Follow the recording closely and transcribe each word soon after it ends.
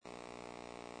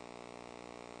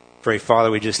Pray, Father,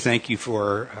 we just thank you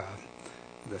for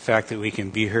the fact that we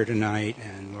can be here tonight,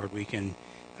 and Lord, we can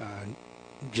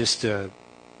just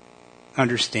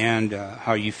understand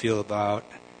how you feel about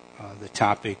the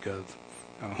topic of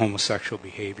homosexual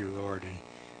behavior, Lord, and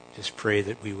just pray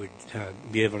that we would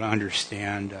be able to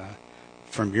understand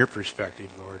from your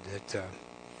perspective, Lord, that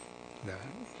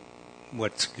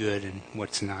what's good and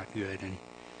what's not good,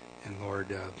 and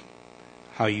Lord,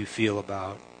 how you feel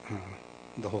about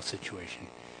the whole situation.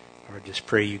 Lord, just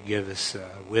pray you give us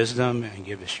wisdom and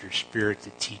give us your Spirit to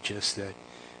teach us that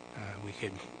we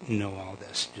could know all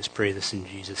this. Just pray this in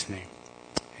Jesus' name.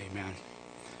 Amen.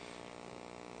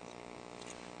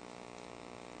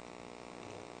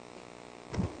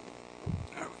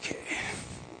 Okay.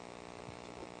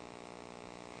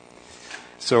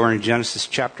 So we're in Genesis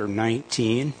chapter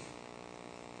 19.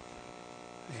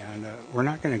 And we're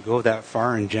not going to go that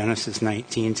far in Genesis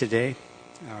 19 today.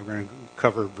 We're going to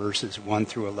cover verses 1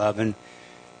 through 11.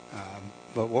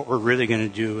 But what we're really going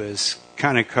to do is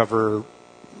kind of cover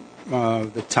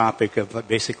the topic of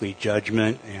basically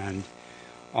judgment and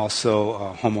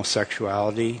also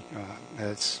homosexuality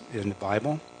that's in the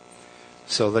Bible.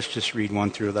 So let's just read 1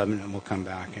 through 11 and we'll come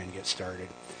back and get started.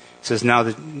 It says, now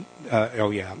that,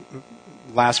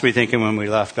 last week thinking when we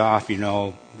left off, you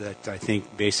know, that I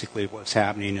think basically what's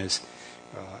happening is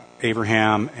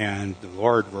Abraham and the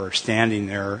Lord were standing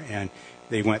there, and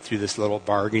they went through this little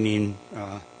bargaining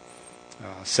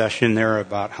session there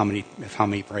about how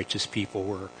many righteous people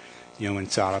were, in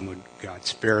Sodom, would God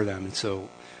spare them. And so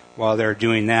while they're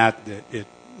doing that,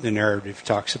 the narrative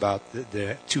talks about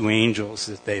the two angels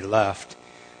that they left,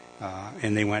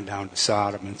 and they went down to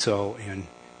Sodom. And so in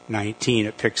 19,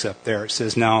 it picks up there. It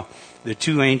says, now the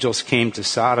two angels came to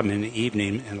Sodom in the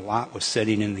evening, and Lot was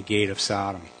sitting in the gate of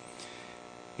Sodom.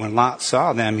 When Lot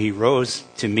saw them, he rose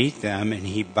to meet them, and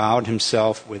he bowed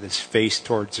himself with his face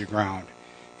towards the ground.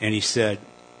 And he said,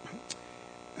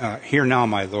 hear now,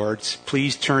 my lords,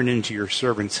 please turn into your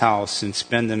servant's house and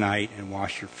spend the night and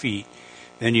wash your feet.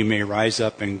 Then you may rise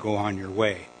up and go on your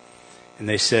way. And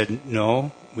they said,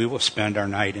 no, we will spend our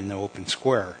night in the open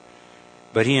square.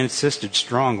 But he insisted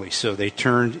strongly, so they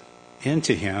turned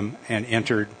into him and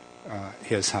entered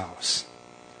his house.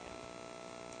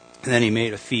 And then he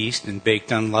made a feast and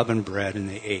baked unleavened bread, and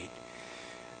they ate.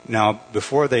 Now,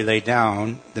 before they lay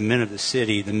down, the men of the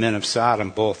city, the men of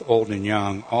Sodom, both old and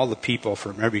young, all the people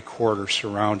from every quarter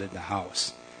surrounded the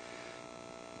house.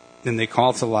 Then they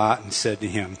called to Lot and said to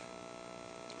him,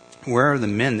 where are the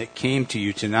men that came to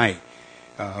you tonight?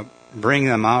 Bring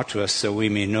them out to us so we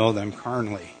may know them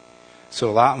carnally.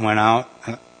 So Lot went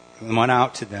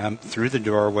out to them through the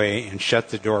doorway and shut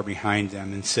the door behind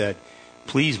them and said,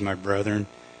 please, my brethren,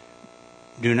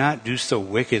 do not do so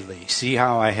wickedly. See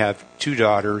how I have two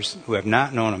daughters who have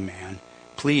not known a man.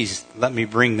 Please let me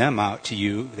bring them out to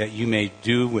you, that you may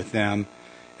do with them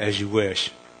as you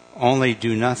wish. Only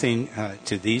do nothing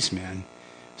to these men,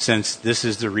 since this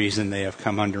is the reason they have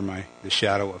come under the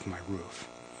shadow of my roof.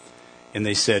 And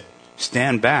they said,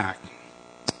 stand back.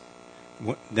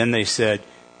 Then they said,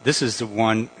 this is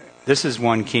one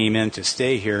came in to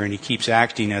stay here, and he keeps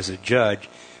acting as a judge.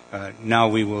 Now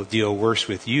we will deal worse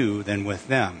with you than with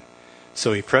them.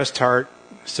 So he pressed hard.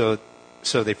 So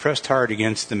they pressed hard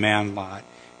against the man Lot,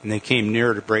 and they came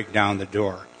near to break down the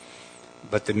door.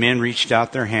 But the men reached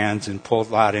out their hands and pulled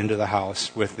Lot into the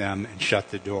house with them and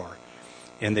shut the door.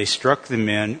 And they struck the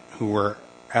men who were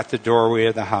at the doorway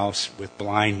of the house with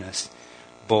blindness,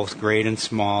 both great and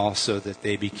small, so that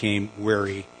they became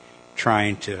weary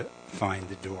trying to find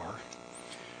the door.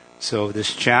 So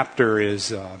this chapter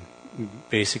is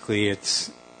basically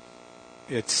it's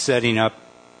setting up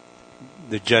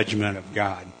the judgment of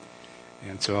God.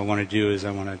 And so what I want to do is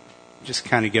I want to just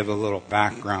kind of give a little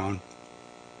background.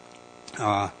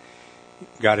 God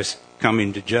is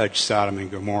coming to judge Sodom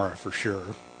and Gomorrah for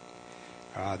sure.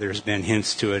 There's been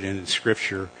hints to it in the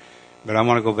Scripture. But I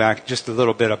want to go back just a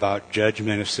little bit about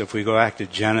judgment. So if we go back to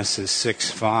Genesis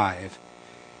 6:5,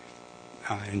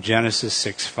 in Genesis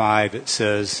 6:5 it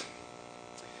says,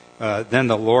 then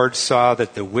the Lord saw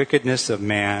that the wickedness of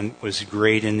man was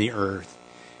great in the earth,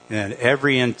 and that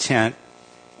every intent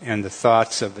and the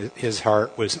thoughts of his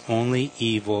heart was only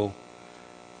evil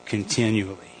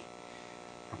continually.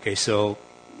 Okay, so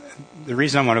the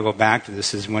reason I want to go back to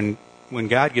this is when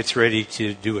God gets ready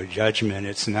to do a judgment,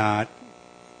 it's not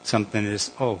something as,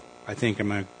 I think I'm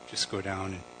going to just go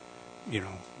down and,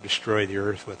 destroy the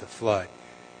earth with a flood.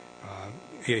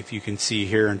 If you can see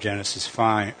here in Genesis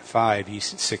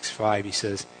 6:5, he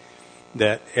says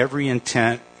that every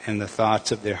intent and the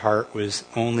thoughts of their heart was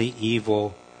only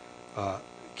evil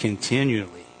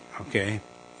continually. Okay,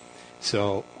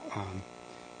 so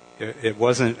it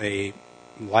wasn't a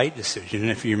light decision.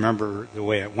 If you remember the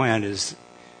way it went is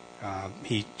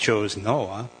he chose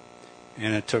Noah,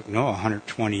 and it took Noah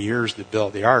 120 years to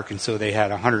build the ark, and so they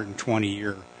had a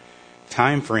 120-year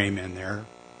time frame in there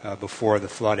before the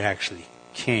flood actually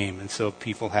came, and so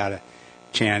people had a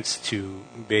chance to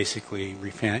basically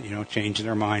repent, change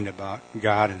their mind about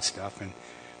God and stuff, and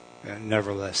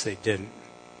nevertheless they didn't.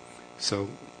 So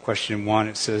question 1,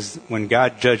 it says, when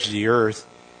God judged the earth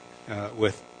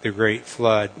with the great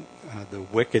flood, the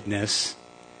wickedness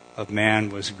of man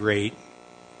was great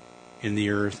in the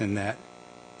earth, and that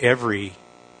every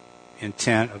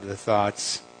intent of the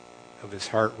thoughts of his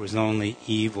heart was only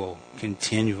evil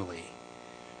continually.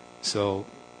 So,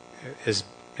 a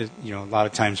lot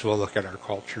of times we'll look at our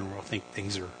culture and we'll think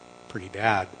things are pretty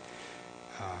bad,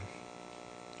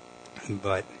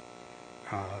 but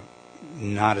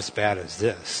not as bad as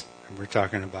this. And we're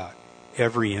talking about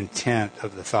every intent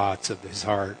of the thoughts of his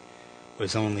heart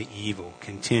was only evil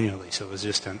continually. So it was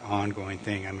just an ongoing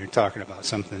thing. I mean, we're talking about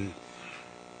something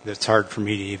that's hard for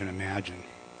me to even imagine.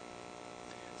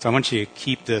 So I want you to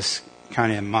keep this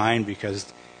kind of in mind,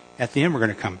 because at the end we're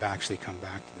going to come back to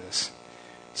this.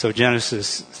 So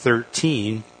Genesis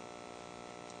 13,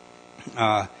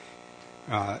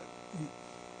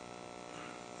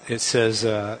 it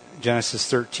says, Genesis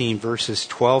 13 verses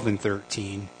 12 and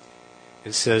 13,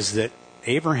 it says that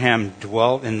Abraham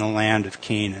dwelt in the land of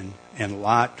Canaan, and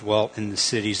Lot dwelt in the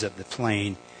cities of the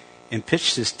plain, and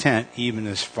pitched his tent even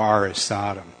as far as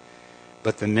Sodom.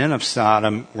 But the men of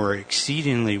Sodom were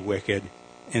exceedingly wicked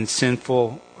and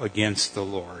sinful against the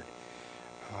Lord.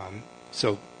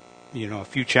 A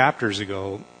few chapters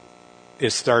ago, it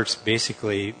starts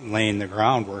basically laying the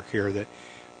groundwork here that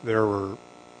there were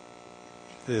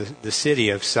the city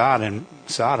of Sodom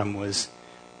was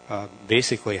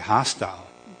basically hostile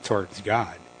towards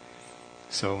God.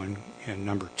 So in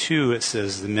number 2, it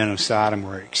says the men of Sodom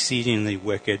were exceedingly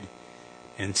wicked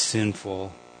and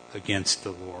sinful against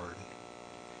the Lord.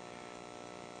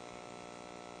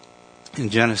 In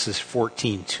Genesis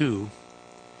 14:2,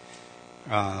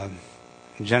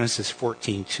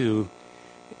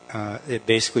 it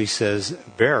basically says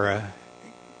Bera,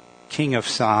 king of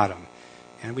Sodom.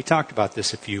 And we talked about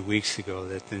this a few weeks ago,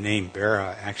 that the name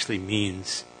Bera actually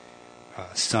means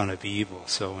son of evil.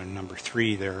 So in number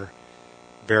 3 there,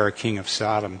 Bera, king of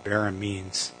Sodom, Bera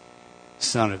means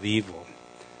son of evil.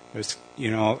 There's,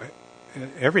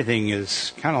 everything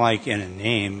is kind of like in a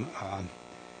name.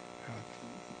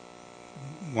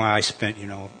 When I spent,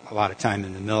 a lot of time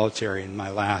in the military, and my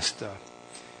last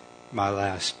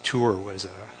tour was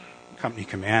a company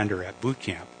commander at boot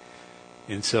camp.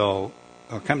 And so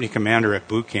a company commander at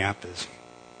boot camp is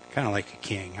kind of like a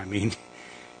king. I mean,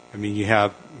 you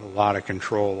have a lot of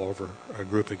control over a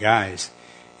group of guys,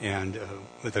 and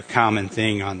with a common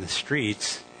thing on the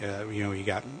streets, you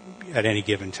got, at any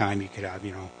given time, you could have,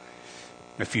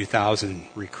 a few thousand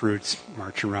recruits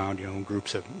march around, in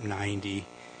groups of 90.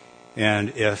 And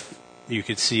if you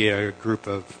could see a group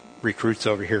of recruits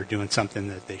over here doing something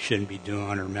that they shouldn't be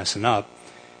doing or messing up,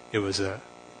 it was a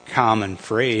common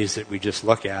phrase that we just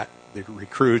look at the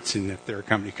recruits, and if there are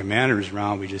company commanders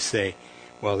around, we just say,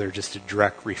 well, they're just a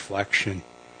direct reflection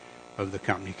of the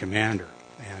company commander.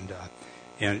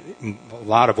 And a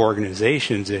lot of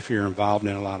organizations, if you're involved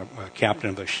in a captain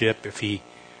of a ship, if he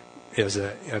is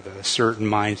of a certain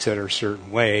mindset or a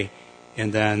certain way,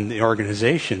 and then the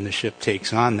organization, the ship,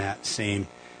 takes on that same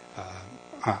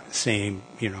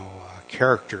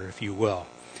character, if you will.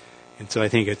 And so I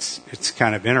think it's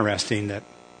kind of interesting that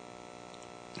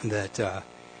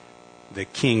the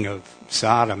king of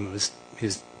Sodom was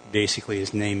his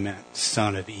name meant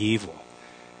son of evil,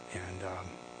 and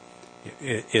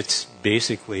it's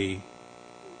basically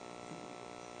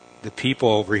the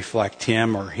people reflect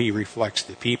him, or he reflects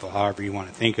the people, however you want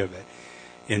to think of it.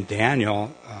 In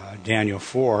Daniel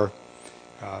 4,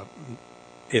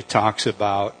 it talks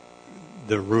about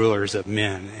the rulers of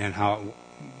men and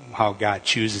how God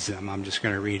chooses them. I'm just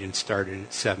going to read and start in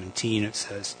 17. It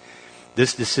says,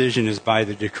 "This decision is by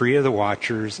the decree of the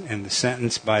watchers, and the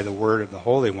sentence by the word of the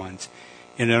holy ones,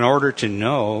 and in order to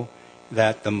know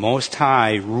that the Most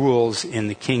High rules in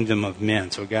the kingdom of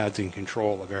men." So God's in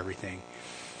control of everything.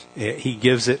 He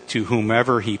gives it to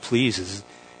whomever he pleases,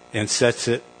 and sets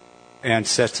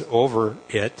over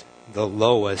it the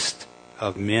lowest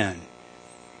of men.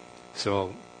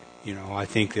 So, I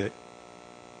think that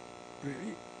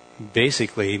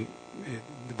basically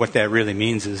what that really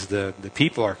means is the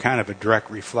people are kind of a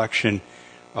direct reflection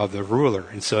of the ruler.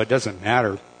 And so it doesn't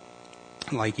matter,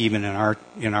 like even in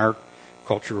our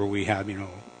culture where we have,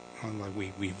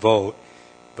 we vote,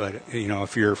 but,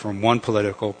 if you're from one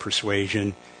political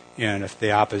persuasion, And if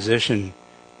the opposition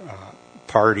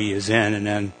party is in, and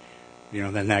then,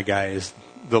 then that guy is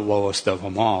the lowest of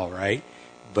them all, right?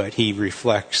 But he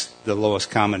reflects the lowest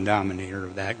common denominator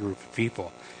of that group of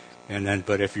people. And then,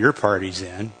 but if your party's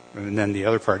in, and then the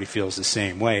other party feels the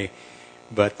same way.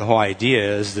 But the whole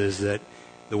idea is that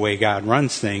the way God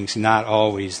runs things, not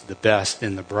always the best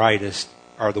and the brightest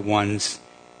are the ones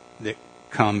that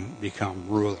become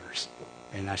rulers.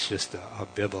 And that's just a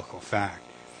biblical fact.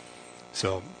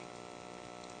 So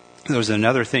there's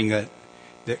another thing that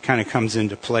kind of comes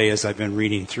into play as I've been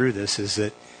reading through this, is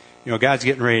that, God's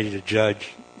getting ready to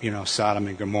judge, Sodom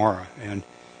and Gomorrah. And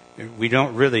we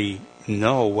don't really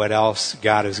know what else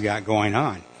God has got going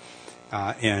on.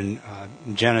 In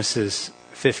Genesis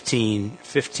 15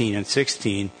 and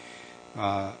 16,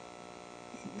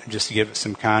 just to give it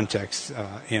some context,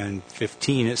 in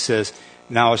 15 it says,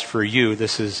 now as for you,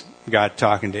 this is God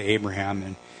talking to Abraham,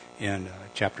 and in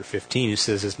chapter 15 it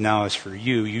says, as now as for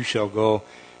you, you shall go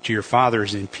to your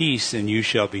fathers in peace, and you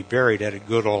shall be buried at a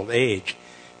good old age.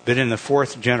 But in the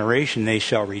fourth generation they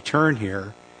shall return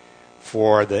here,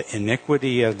 for the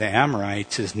iniquity of the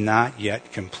Amorites is not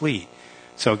yet complete.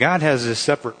 So God has a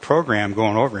separate program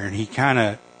going over, and he kind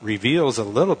of reveals a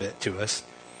little bit to us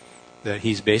that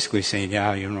he's basically saying,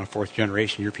 yeah, fourth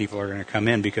generation, your people are going to come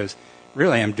in, because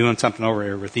really I'm doing something over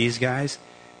here with these guys,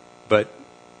 but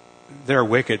they're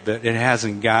wicked, but it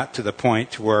hasn't got to the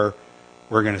point to where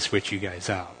we're going to switch you guys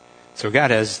out. So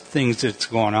God has things that's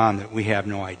going on that we have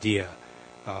no idea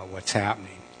what's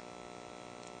happening.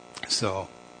 So,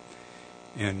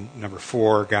 and number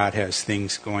 4, God has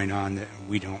things going on that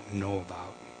we don't know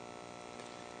about.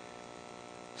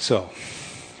 So,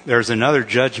 there's another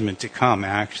judgment to come,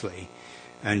 actually.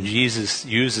 And Jesus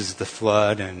uses the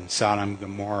flood and Sodom and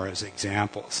Gomorrah as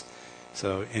examples.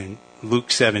 So, in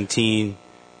Luke 17,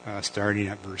 starting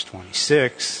at verse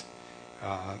 26,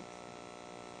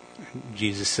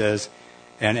 Jesus says,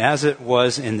 and as it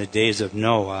was in the days of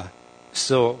Noah,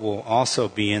 so it will also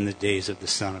be in the days of the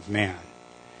Son of Man.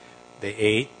 They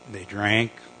ate, they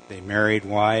drank, they married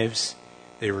wives,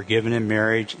 they were given in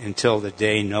marriage until the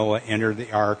day Noah entered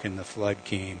the ark and the flood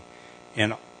came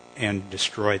and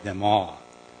destroyed them all.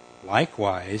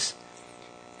 Likewise,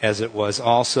 as it was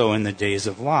also in the days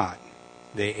of Lot.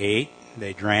 They ate,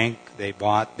 they drank, they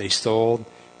bought, they sold,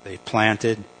 they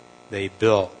planted, they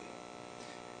built.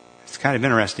 It's kind of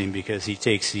interesting because he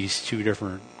takes these two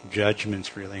different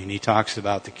judgments, really, and he talks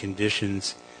about the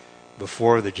conditions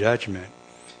before the judgment.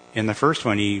 In the first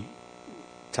one, he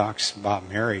talks about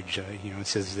marriage. It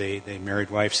says they married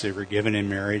wives, they were given in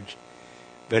marriage.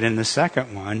 But in the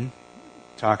second one,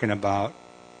 talking about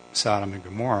Sodom and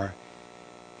Gomorrah,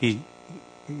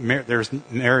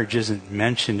 marriage isn't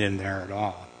mentioned in there at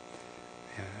all.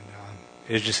 And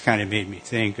it just kind of made me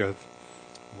think of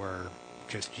where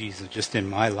just in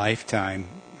my lifetime,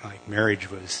 like marriage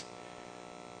was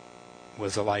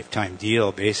a lifetime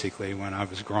deal, basically, when I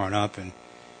was growing up, and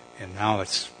now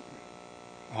it's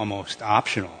almost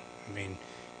optional. I mean,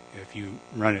 if you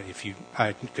run it,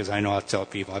 because I know I'll tell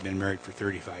people I've been married for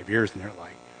 35 years, and they're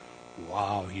like,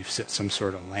 wow, you've set some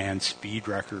sort of land speed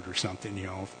record or something,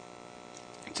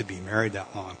 to be married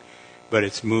that long. But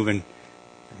it's moving,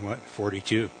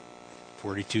 42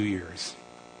 years.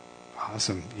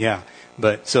 Awesome, yeah.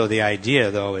 But so the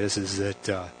idea, though, is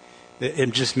that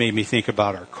it just made me think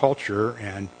about our culture,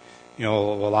 and a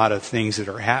lot of things that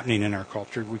are happening in our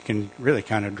culture. We can really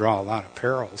kind of draw a lot of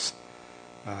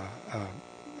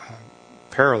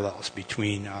parallels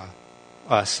between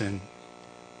us and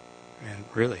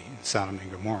really Sodom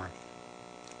and Gomorrah.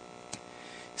 It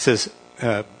says,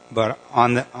 but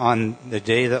on the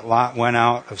day that Lot went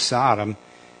out of Sodom,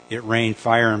 it rained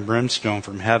fire and brimstone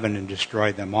from heaven and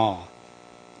destroyed them all.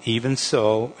 Even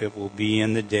so, it will be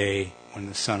in the day when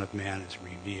the Son of Man is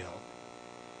revealed.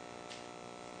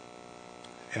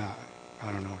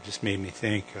 I don't know, it just made me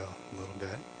think a little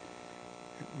bit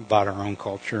about our own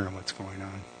culture and what's going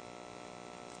on.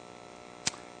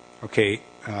 Okay,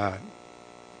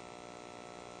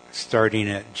 starting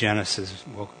at Genesis,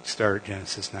 we'll start at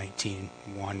Genesis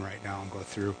 19:1 right now and go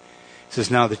through. It says,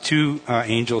 now the two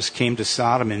angels came to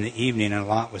Sodom in the evening, and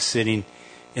Lot was sitting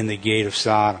in the gate of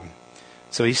Sodom.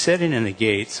 So he's sitting in the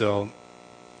gate. So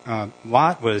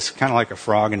Lot was kind of like a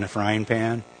frog in the frying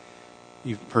pan.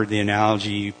 You've heard the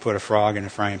analogy, you put a frog in a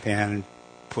frying pan and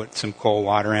put some cold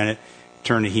water in it,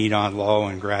 turn the heat on low,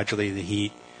 and gradually the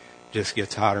heat just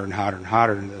gets hotter and hotter and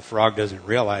hotter, and the frog doesn't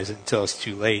realize it until it's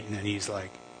too late, and then he's like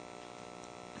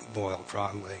boiled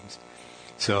frog legs.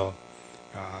 So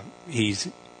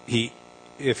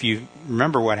if you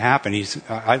remember what happened,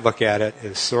 I look at it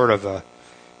as sort of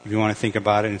if you want to think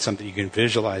about it, it's something you can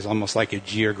visualize, almost like a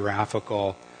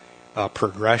geographical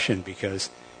progression, because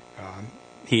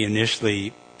he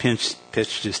initially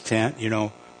pitched his tent,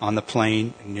 on the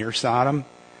plain near Sodom,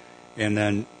 and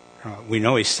then we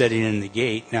know he's setting in the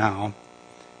gate now,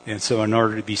 and so in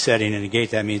order to be setting in the gate,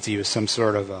 that means he was some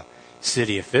sort of a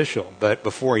city official. But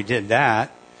before he did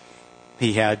that,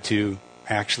 he had to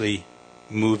actually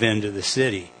move into the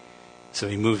city. So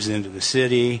he moves into the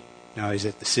city. Now he's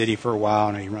at the city for a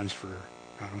while. Now he runs for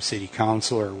city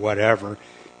council or whatever,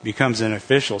 becomes an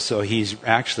official. So he's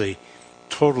actually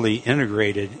totally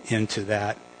integrated into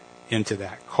that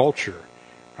culture,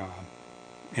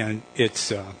 and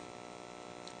it's a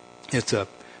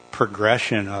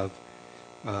progression of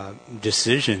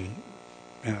decision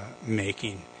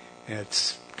making.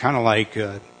 It's kind of like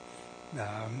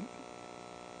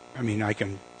I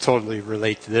can totally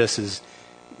relate to this. Is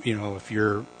if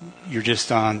you're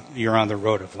on the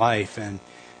road of life, and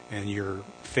you're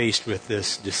faced with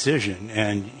this decision,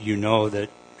 and you know that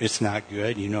it's not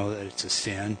good, you know that it's a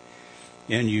sin,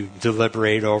 and you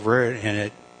deliberate over it, and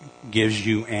it gives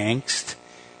you angst,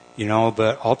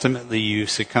 but ultimately you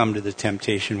succumb to the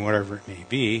temptation, whatever it may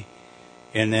be,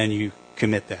 and then you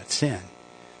commit that sin.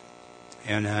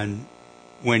 And then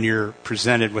when you're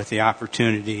presented with the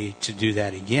opportunity to do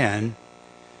that again,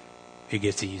 it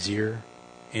gets easier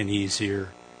and easier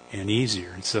and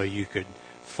easier. And so you could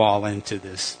fall into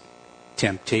this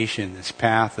temptation, this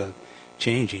path of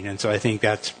changing. And so I think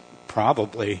that's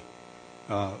probably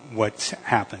what's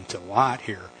happened to Lot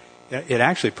here. It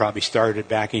actually probably started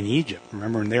back in Egypt.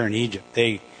 Remember, when they're in Egypt,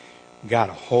 they got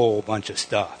a whole bunch of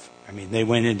stuff. They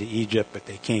went into Egypt, but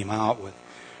they came out with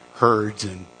herds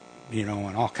and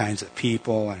and all kinds of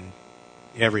people and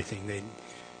everything. They,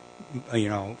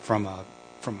 from a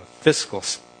fiscal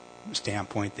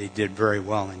standpoint, they did very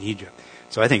well in Egypt.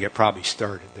 So I think it probably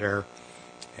started there,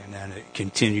 and then it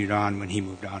continued on when he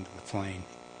moved on to the plain.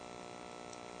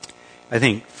 I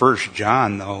think 1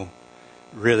 John, though,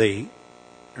 really,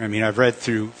 I've read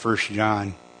through 1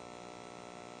 John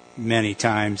many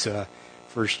times,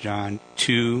 1 John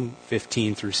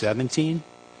 2:15 through 17.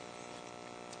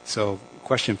 So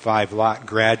question 5, Lot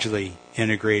gradually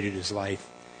integrated his life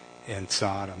in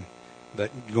Sodom.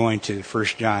 But going to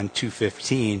 1 John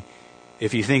 2:15,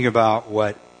 if you think about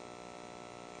what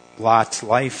Lot's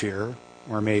life here,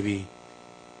 or maybe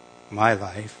my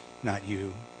life, not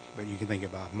you, but you can think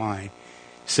about mine,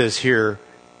 says here,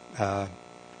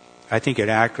 I think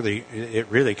it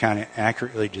really kind of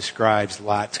accurately describes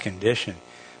Lot's condition.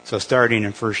 So starting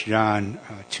in 1 John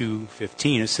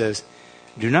 2:15, it says,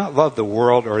 "Do not love the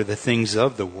world or the things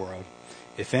of the world.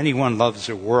 If anyone loves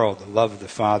the world, the love of the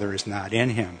Father is not in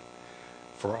him.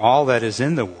 For all that is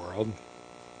in the world,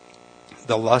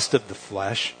 the lust of the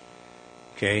flesh,"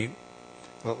 okay,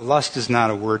 well, lust is not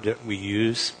a word that we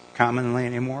use commonly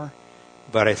anymore,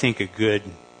 but I think a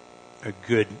good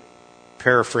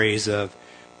paraphrase of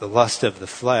the lust of the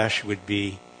flesh would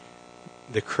be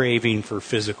the craving for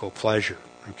physical pleasure,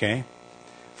 okay?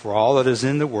 For all that is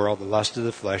in the world, the lust of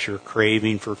the flesh, or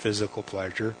craving for physical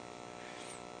pleasure.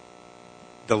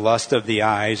 The lust of the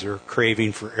eyes, or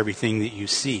craving for everything that you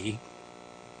see.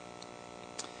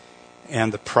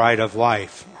 And the pride of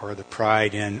life, or the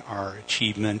pride in our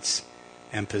achievements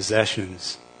and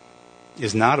possessions,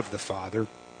 is not of the Father,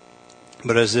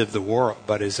 but is of the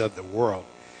world.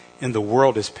 And the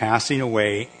world is passing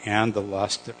away, and the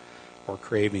lust or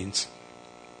cravings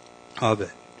of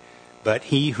it. But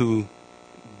he who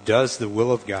does the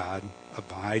will of God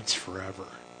abides forever.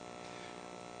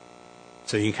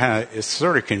 So you can it's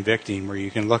sort of convicting, where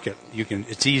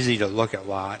it's easy to look at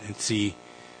Lot and see,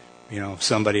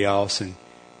 somebody else, and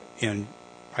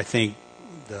I think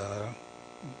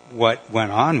what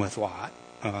went on with Lot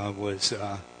was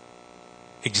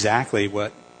exactly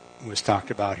what was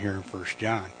talked about here in 1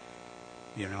 John.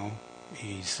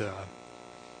 He's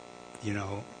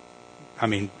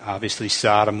obviously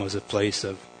Sodom was a place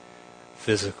of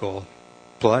physical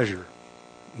pleasure,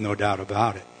 no doubt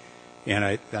about it. And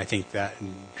I think that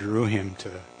drew him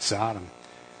to Sodom.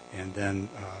 And then,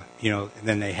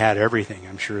 then they had everything.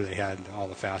 I'm sure they had all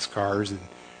the fast cars and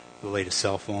the latest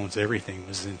cell phones. Everything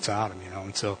was in Sodom,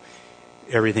 And so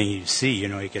everything you see,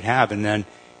 he could have. And then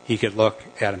he could look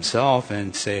at himself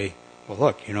and say, well,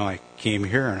 look, I came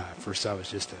here, and first I was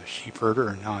just a sheep herder,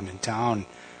 and now I'm in town,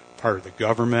 part of the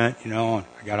government, and I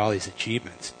got all these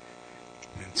achievements.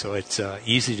 And so it's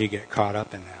easy to get caught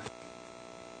up in that.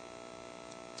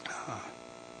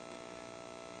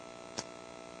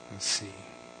 Let's see.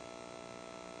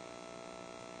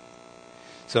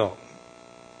 So,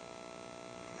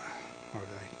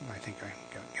 I think I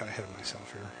got ahead of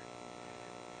myself here.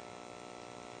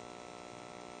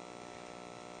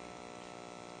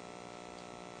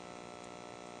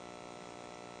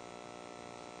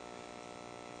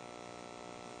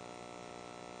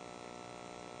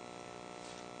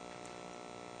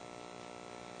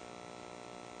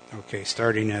 Okay,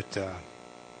 starting at, it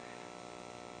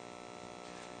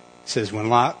says, when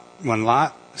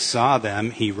Lot saw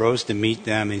them, he rose to meet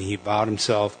them, and he bowed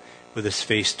himself with his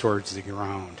face towards the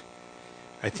ground.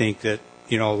 I think that,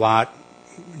 Lot,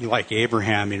 like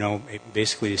Abraham,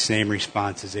 basically the same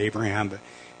response as Abraham, but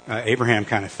Abraham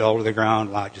kind of fell to the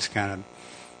ground. Lot just kind of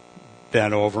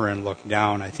bent over and looked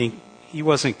down. I think he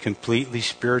wasn't completely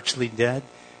spiritually dead,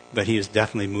 but he is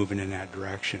definitely moving in that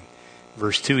direction.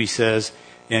 Verse 2, he says,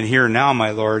 and here now,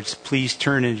 my lords, please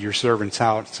turn into your servant's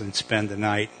house and spend the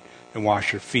night and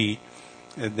wash your feet,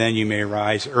 and then you may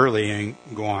rise early and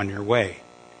go on your way.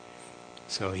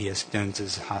 So he extends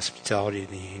his hospitality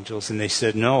to the angels, and they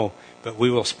said, no, but we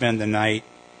will spend the night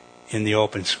in the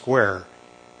open square.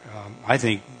 I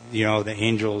think, the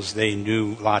angels, they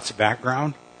knew Lot's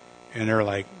background, and they're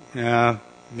like,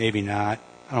 maybe not.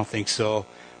 I don't think so.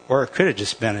 Or it could have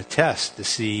just been a test to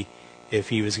see if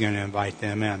he was going to invite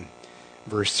them in.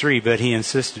 Verse 3, but he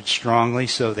insisted strongly,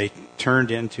 so they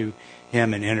turned into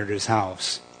him and entered his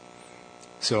house.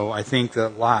 So I think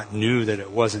that Lot knew that it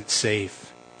wasn't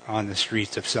safe on the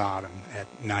streets of Sodom at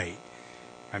night.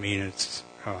 I mean, it's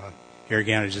here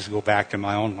again, I just go back to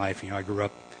my own life. I grew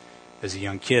up as a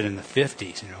young kid in the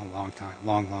 50s,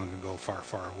 long ago,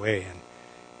 far away.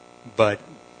 But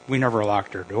we never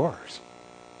locked our doors.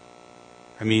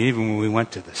 I mean, even when we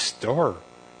went to the store,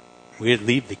 we'd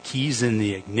leave the keys in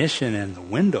the ignition and the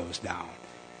windows down.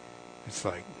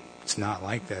 It's not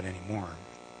like that anymore.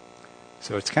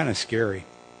 So it's kind of scary.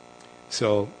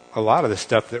 So a lot of the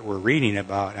stuff that we're reading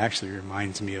about actually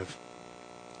reminds me of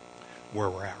where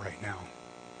we're at right now.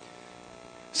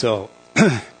 So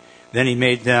then he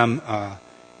made them a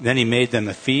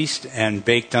feast and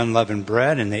baked unleavened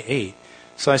bread, and they ate.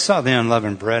 So I saw the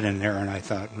unleavened bread in there, and I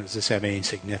thought, does this have any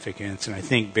significance? And I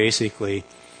think basically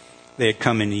they had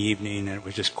come in the evening, and it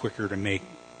was just quicker to make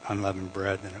unleavened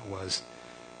bread than it was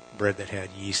bread that had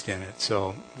yeast in it.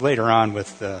 So later on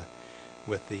with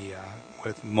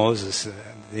Moses,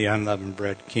 the unleavened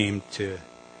bread came to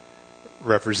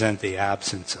represent the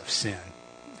absence of sin.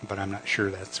 But I'm not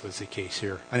sure that was the case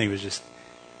here. I think it was just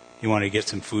he wanted to get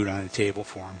some food on the table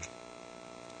for him.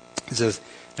 It says,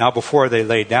 now before they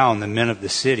lay down, the men of the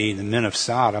city, the men of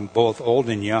Sodom, both old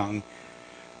and young,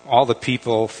 all the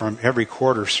people from every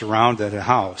quarter surrounded the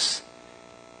house.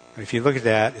 If you look at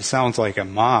that, it sounds like a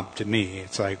mob to me.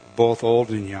 It's like both old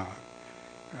and young.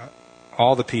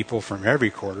 All the people from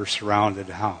every quarter surrounded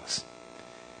the house.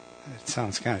 It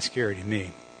sounds kind of scary to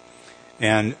me.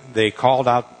 And they called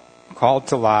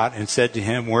to Lot and said to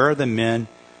him, where are the men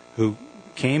who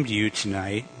came to you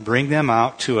tonight? Bring them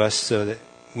out to us so that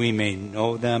we may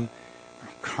know them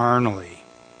carnally.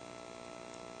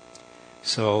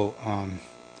 So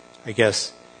I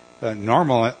guess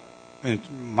normal,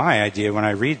 my idea when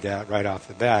I read that right off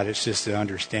the bat, it's just the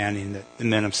understanding that the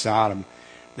men of Sodom,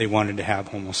 they wanted to have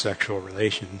homosexual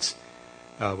relations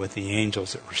with the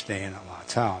angels that were staying at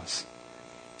Lot's house.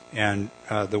 And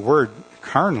the word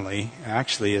carnally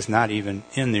actually is not even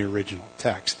in the original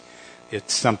text.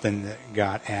 It's something that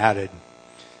got added,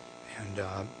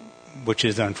 and which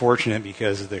is unfortunate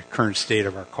because of the current state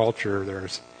of our culture.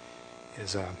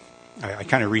 I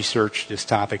kind of researched this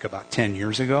topic about 10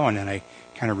 years ago, and then I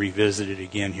kind of revisited it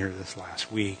again here this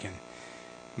last week.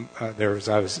 And there was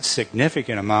a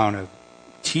significant amount of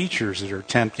teachers that are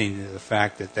attempting to the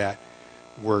fact that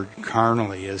word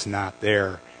carnally is not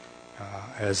there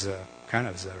as a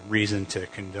reason to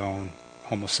condone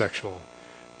homosexual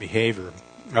behavior.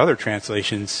 Other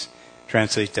translations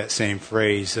translate that same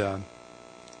phrase. The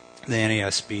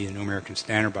NASB, the New American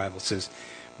Standard Bible, says,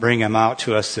 bring them out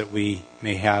to us that we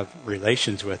may have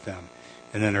relations with them.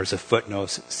 And then there's a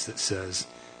footnote that says,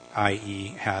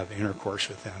 i.e., have intercourse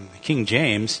with them. The King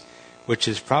James, which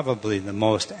is probably the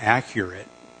most accurate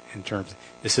in terms,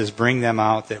 it says, bring them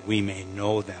out that we may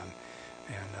know them.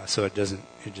 And so it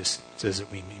just says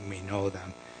that we may know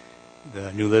them.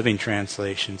 The New Living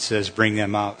Translation says, bring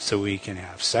them out so we can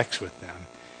have sex with them.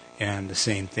 And the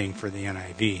same thing for the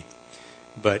NIV.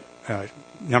 But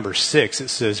number 6, it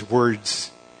says,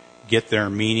 words get their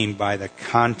meaning by the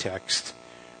context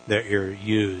that are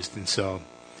used. And so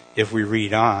if we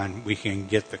read on, we can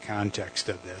get the context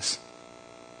of this.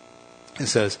 It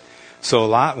says, so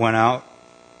Lot went out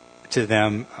to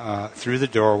them through the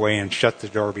doorway and shut the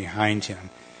door behind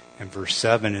him. And verse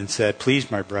 7, and said,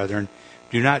 please, my brethren,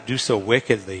 do not do so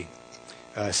wickedly.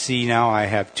 See, now I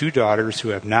have 2 daughters who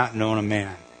have not known a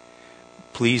man.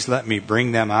 Please let me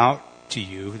bring them out to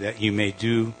you, that you may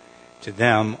do to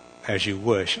them as you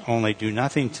wish. Only do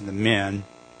nothing to the men,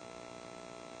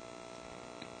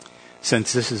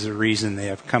 since this is the reason they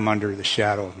have come under the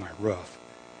shadow of my roof.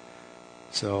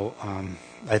 So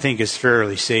I think it's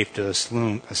fairly safe to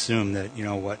assume that,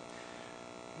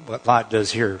 what Lot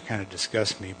does here kind of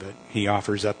disgusts me, but he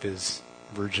offers up his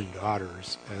virgin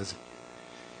daughters as,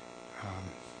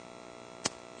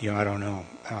 I don't know.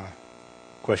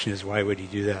 Question is, why would he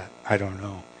do that? I don't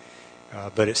know.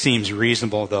 But it seems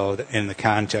reasonable, though, that in the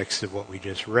context of what we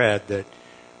just read, that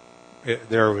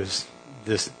there was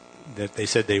this, that they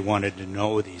said they wanted to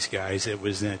know these guys. It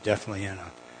was definitely in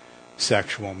a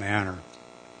sexual manner.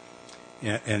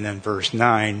 And then verse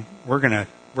 9, we're gonna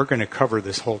cover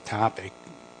this whole topic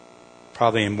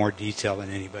probably in more detail than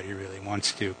anybody really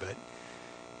wants to, but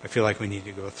I feel like we need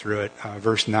to go through it.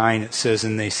 Verse 9, it says,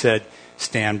 and they said,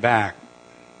 stand back.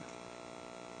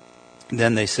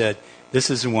 Then they said, this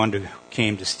is the one who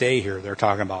came to stay here. They're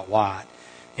talking about Lot.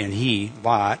 And he,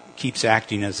 Lot, keeps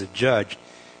acting as a judge.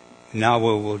 Now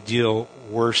we'll deal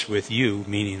worse with you,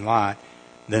 meaning Lot,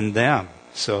 than them.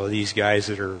 So these guys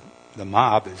that are, the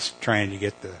mob is trying to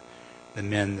get the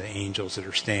men, the angels that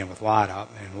are staying with Lot up.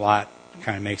 And Lot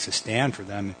kind of makes a stand for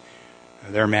them.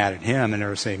 They're mad at him, and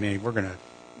they're saying, man, we're going to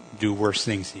do worse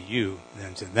things to you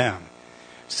than to them.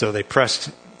 So they pressed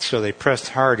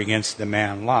hard against the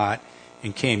man Lot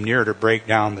and came near to break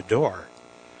down the door.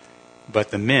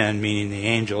 But the men, meaning the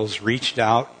angels, reached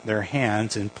out their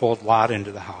hands and pulled Lot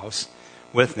into the house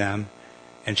with them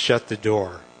and shut the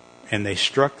door. And they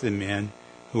struck the men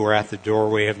who were at the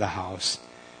doorway of the house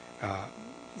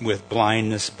with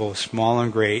blindness, both small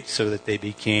and great, so that they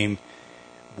became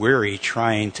weary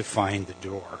trying to find the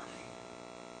door.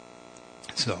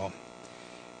 So,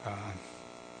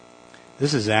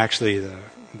 this is actually the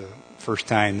first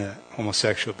time that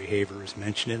homosexual behavior is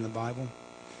mentioned in the Bible.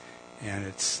 And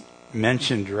it's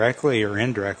mentioned directly or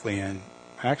indirectly in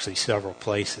actually several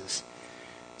places.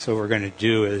 So what we're going to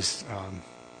do is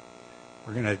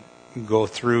we're going to go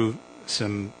through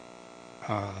some,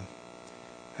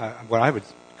 what I would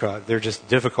call, they're just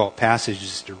difficult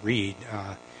passages to read.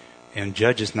 In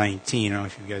Judges 19, I don't know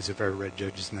if you guys have ever read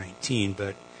Judges 19,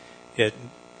 but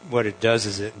what it does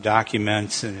is it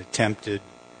documents an attempted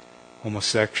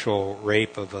homosexual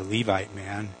rape of a Levite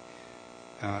man,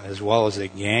 as well as a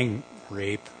gang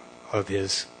rape of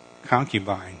his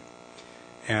concubine.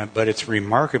 But it's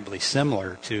remarkably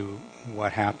similar to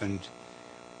what happened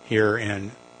here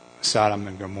in Sodom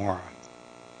and Gomorrah.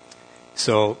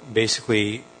 So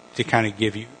basically, to kind of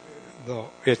give you,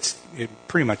 it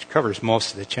pretty much covers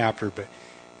most of the chapter, but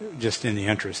just in the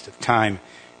interest of time,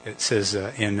 it says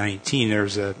in 19,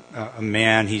 there's a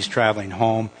man, he's traveling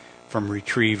home from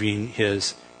retrieving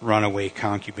his runaway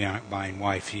concubine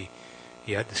wife. He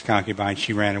had this concubine,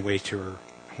 she ran away to her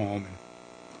home,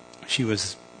 and she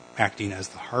was acting as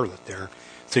the harlot there.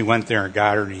 So he went there and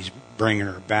got her, and he's bringing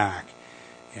her back.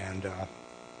 And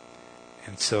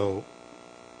so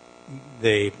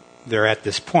they're at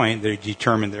this point, they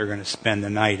determined they're going to spend the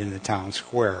night in the town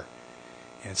square.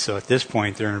 And so at this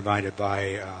point, they're invited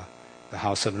by the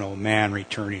house of an old man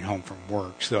returning home from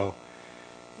work. So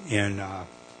in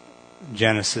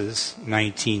Genesis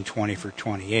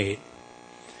 19:20-28,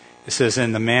 it says,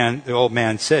 and the old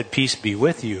man said, peace be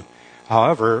with you.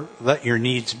 However, let your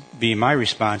needs be my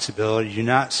responsibility. Do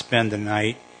not spend the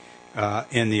night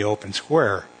in the open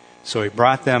square. So he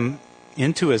brought them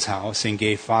into his house and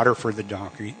gave fodder for the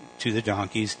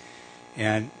donkeys,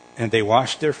 and they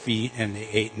washed their feet, and they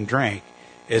ate and drank.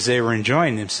 As they were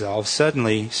enjoying themselves,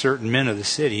 suddenly certain men of the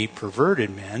city,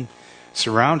 perverted men,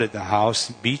 surrounded the house,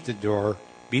 beat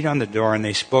on the door, and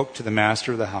they spoke to the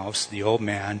master of the house, the old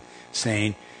man,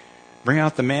 saying, bring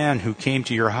out the man who came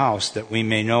to your house, that we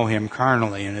may know him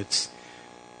carnally. And it's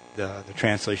the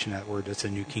translation of that word, that's a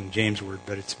New King James word,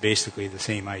 but it's basically the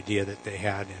same idea that they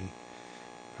had in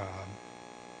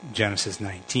Genesis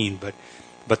 19.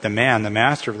 But the man, the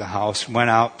master of the house, went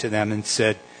out to them and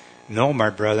said, no, my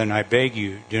brethren, I beg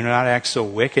you, do not act so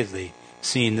wickedly.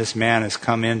 Seeing this man has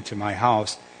come into my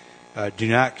house, do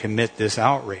not commit this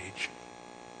outrage.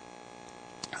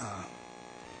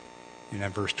 And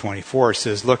then verse 24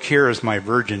 says, look, here is my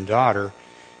virgin daughter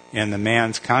and the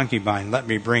man's concubine. Let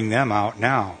me bring them out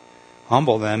now.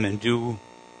 Humble them and do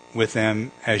with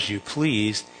them as you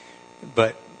please.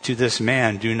 But to this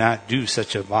man do not do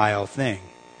such a vile thing.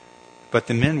 But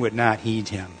the men would not heed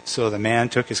him. So the man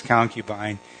took his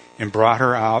concubine and brought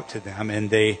her out to them, and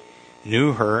they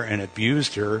knew her and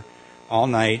abused her all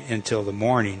night until the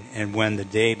morning. And when the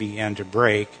day began to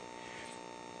break,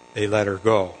 they let her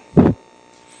go.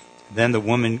 Then the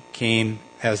woman came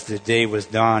as the day was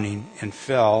dawning and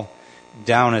fell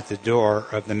down at the door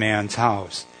of the man's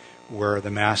house where the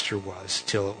master was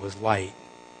till it was light.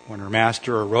 When her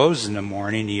master arose in the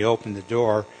morning, he opened the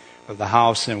door of the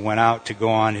house and went out to go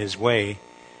on his way.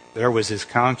 there was his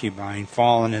concubine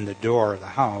fallen in the door of the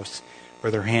house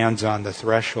with her hands on the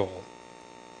threshold.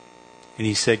 And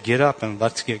he said, "Get up and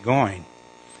let's get going."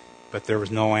 But there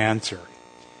was no answer.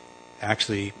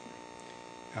 Actually,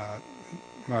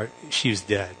 she was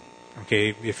dead.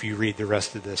 Okay, if you read the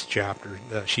rest of this chapter,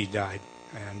 she died.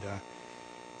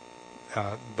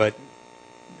 But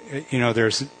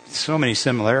there's so many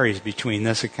similarities between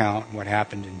this account and what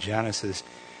happened in Genesis.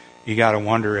 You got to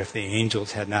wonder if the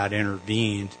angels had not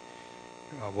intervened,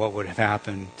 what would have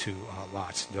happened to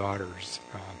Lot's daughters.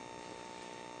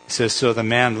 It says, "So the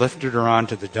man lifted her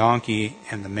onto the donkey,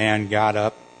 and the man got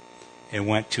up and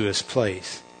went to his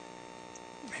place."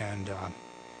 And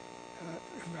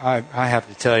I have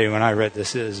to tell you, when I read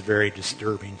this, it is very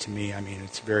disturbing to me. I mean,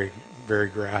 it's very, very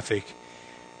graphic.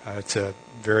 It's a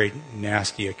very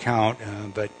nasty account.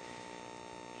 But,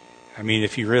 I mean,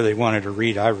 if you really wanted to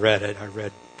read, I read it. I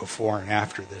read before and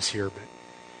after this here, but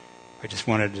I just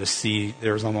wanted to see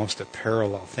there was almost a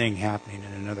parallel thing happening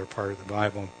in another part of the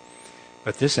Bible.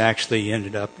 But this actually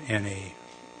ended up in a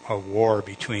war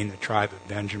between the tribe of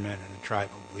Benjamin and the tribe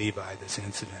of Levi, this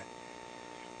incident.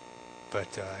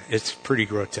 But it's pretty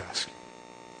grotesque.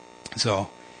 So,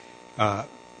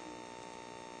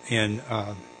 in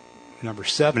number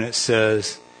 7, it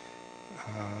says,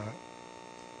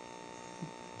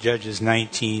 Judges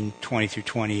 19:20 through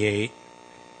 28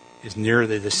 is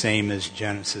nearly the same as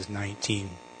Genesis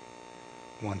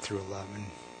 19:1 through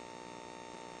 11.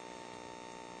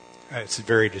 It's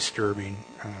very disturbing.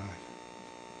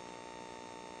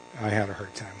 I had a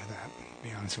hard time with that, to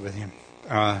be honest with you.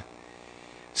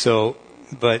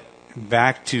 But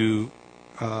back to,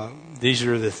 these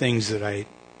are the things that I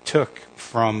took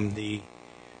from the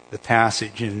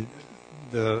passage. And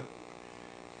the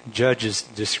Judges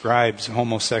describes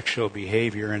homosexual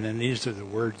behavior, and then these are the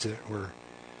words that were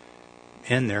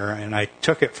in there. And I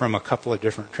took it from a couple of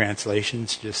different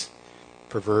translations, just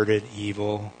perverted,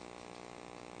 evil,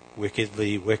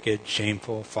 wickedly, wicked,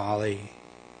 shameful, folly,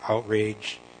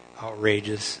 outrage,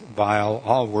 outrageous, vile,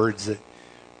 all words that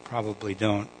probably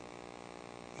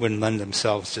wouldn't lend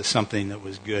themselves to something that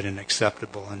was good and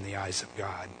acceptable in the eyes of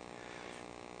God.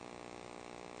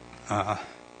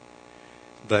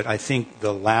 But I think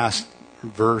the last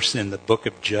verse in the book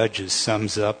of Judges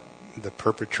sums up the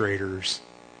perpetrators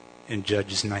in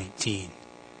Judges 19.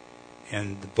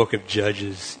 And the book of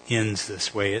Judges ends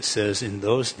this way. It says, "In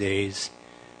those days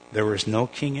there was no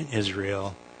king in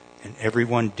Israel, and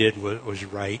everyone did what was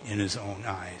right in his own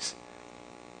eyes."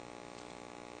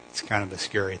 It's kind of a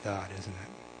scary thought, isn't it?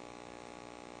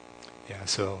 Yeah,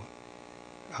 so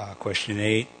question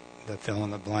 8, the fill in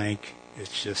the blank,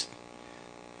 it's just,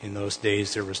 in those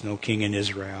days there was no king in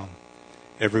Israel.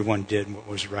 Everyone did what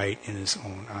was right in his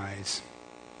own eyes.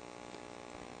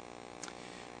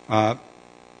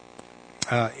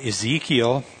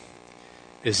 Ezekiel,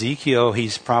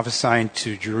 he's prophesying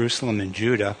to Jerusalem and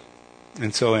Judah.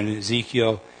 And so in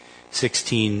Ezekiel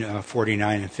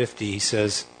 16:49 and 50, he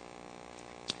says,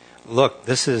 "Look,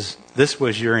 this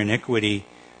was your iniquity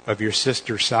of your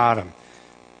sister Sodom."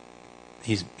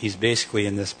 He's basically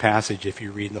in this passage, if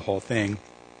you read the whole thing,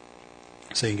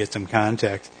 so you can get some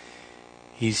context.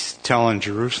 He's telling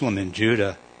Jerusalem and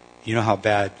Judah, you know how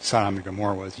bad Sodom and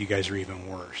Gomorrah was. You guys are even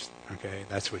worse. Okay,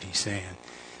 that's what he's saying.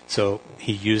 So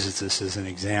he uses this as an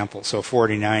example. So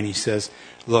 49, he says,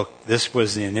 "Look, this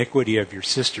was the iniquity of your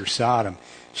sister Sodom.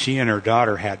 She and her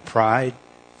daughter had pride,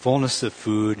 fullness of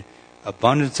food,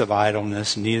 abundance of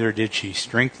idleness. Neither did she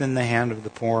strengthen the hand of the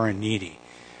poor and needy."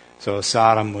 So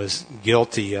Sodom was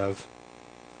guilty of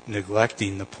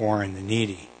neglecting the poor and the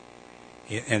needy.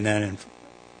 And then,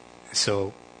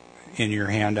 so in your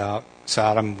handout,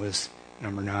 Sodom was,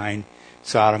 number 9,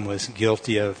 Sodom was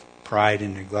guilty of pride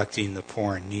and neglecting the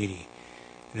poor and needy.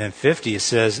 And then 50, it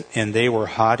says, "And they were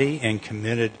haughty and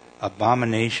committed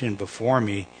abomination before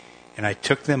me, and I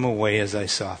took them away as I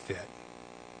saw fit."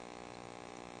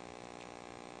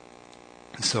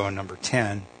 So in number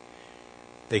 10,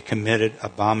 they committed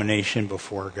abomination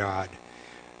before God.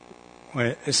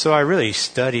 So I really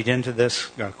studied into this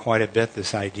quite a bit,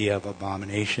 this idea of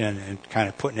abomination, and kind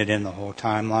of putting it in the whole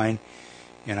timeline.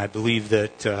 And I believe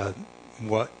that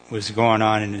what was going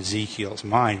on in Ezekiel's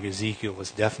mind, Ezekiel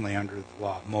was definitely under the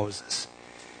law of Moses.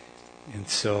 And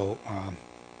so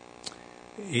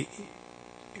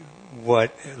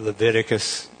what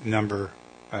Leviticus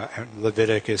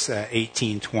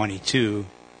 18:22,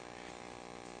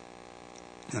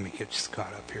 let me get just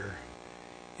caught up here.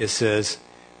 It says,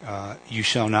 "You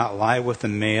shall not lie with a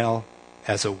male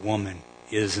as a woman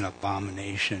is an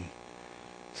abomination."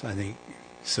 So I think,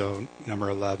 so number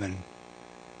 11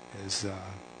 is,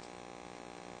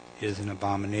 is an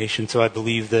abomination. So I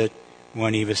believe that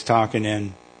when he was talking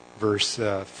in verse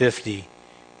 50,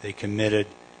 they committed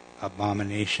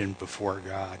abomination before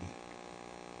God.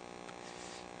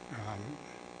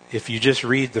 If you just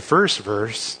read the first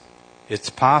verse, it's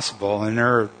possible, and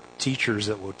there are teachers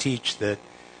that will teach that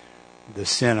the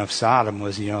sin of Sodom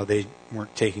was, they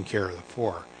weren't taking care of the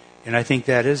poor. And I think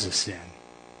that is a sin.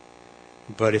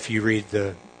 But if you read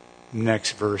the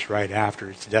next verse right after,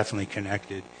 it's definitely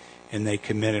connected. And they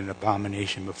committed an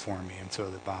abomination before me. And so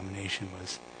the abomination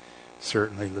was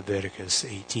certainly Leviticus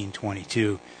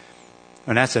 18:22.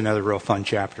 And that's another real fun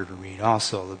chapter to read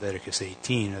also, Leviticus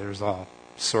 18. There's all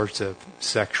sorts of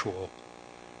sexual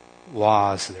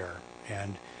laws there.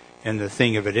 And the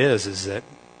thing of it is that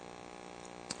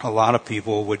a lot of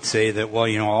people would say that,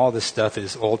 all this stuff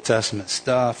is Old Testament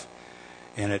stuff,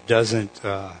 and it doesn't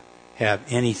have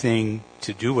anything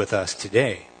to do with us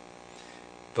today.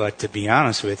 But to be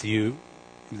honest with you,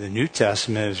 the New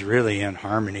Testament is really in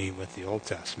harmony with the Old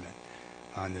Testament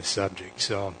on this subject.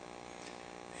 So,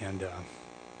 and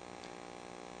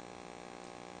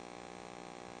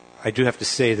I do have to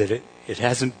say that it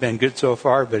hasn't been good so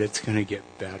far, but it's going to get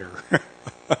better.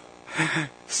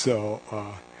 So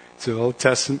the Old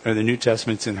Testament or the New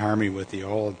Testament's in harmony with the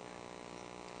Old.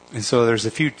 And so there's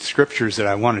a few scriptures that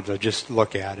I wanted to just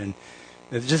look at, and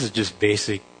this is just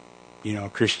basic,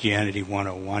 Christianity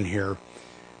 101 here.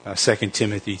 2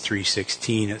 Timothy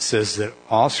 3:16. It says that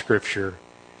all Scripture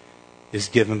is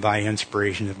given by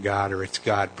inspiration of God, or it's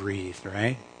God breathed,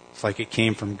 right? It's like it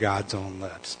came from God's own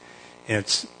lips, and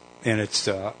it's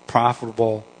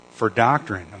profitable for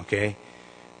doctrine, okay?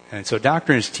 And so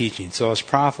doctrine is teaching. So it's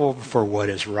profitable for what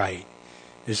is right.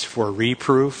 It's for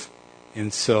reproof,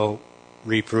 and so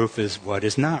reproof is what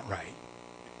is not right.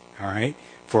 All right?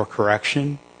 For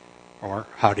correction, or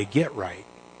how to get right.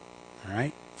 All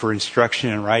right? For instruction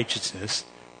in righteousness,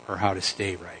 or how to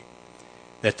stay right.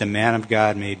 That the man of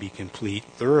God may be complete,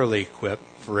 thoroughly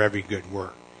equipped for every good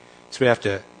work. So we have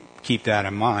to keep that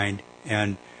in mind.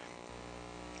 And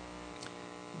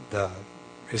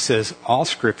it says all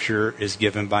Scripture is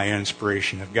given by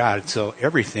inspiration of God. So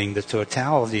everything, the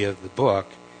totality of the book,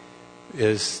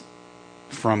 is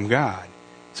from God.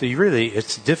 So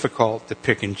it's difficult to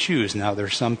pick and choose. Now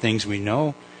there's some things we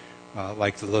know,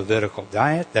 like the Levitical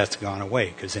diet, that's gone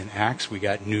away, because in Acts we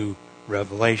got new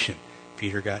revelation.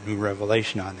 Peter got new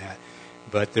revelation on that.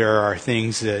 But there are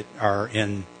things that are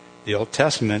in the Old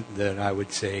Testament that I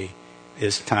would say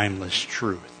is timeless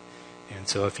truth. And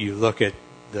so if you look at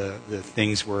the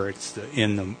things where it's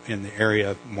in the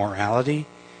area of morality,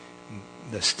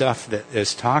 the stuff that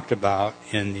is talked about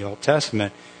in the Old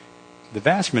Testament, the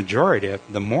vast majority of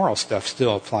the moral stuff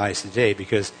still applies today,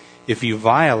 because if you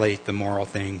violate the moral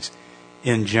things,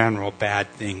 in general, bad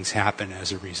things happen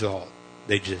as a result.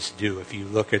 They just do. If you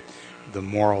look at the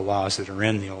moral laws that are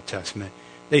in the Old Testament,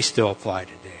 they still apply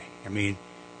today. I mean,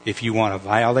 if you want to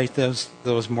violate those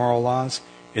moral laws,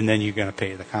 and then you're going to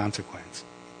pay the consequence.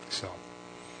 So,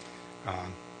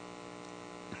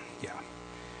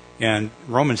 and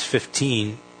Romans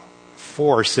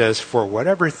 15:4 says, "For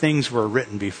whatever things were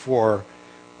written before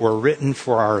were written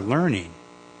for our learning,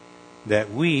 that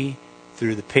we,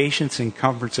 through the patience and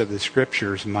comforts of the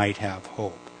Scriptures, might have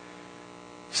hope."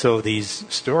 So these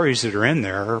stories that are in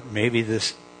there, maybe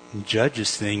this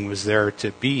Judges thing was there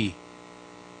to be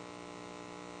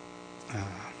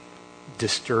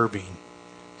disturbing,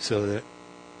 so that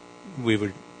we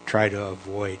would try to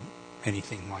avoid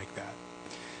anything like that.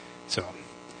 So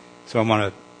we're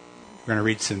going to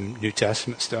read some New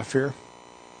Testament stuff here.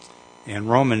 In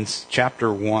Romans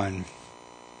chapter 1,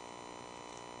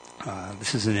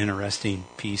 this is an interesting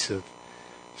piece of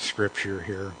scripture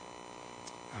here.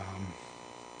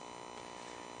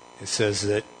 It says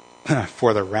that,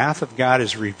 "For the wrath of God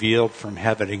is revealed from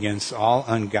heaven against all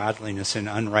ungodliness and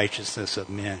unrighteousness of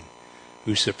men,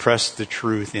 who suppress the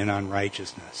truth in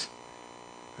unrighteousness."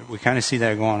 We kind of see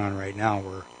that going on right now,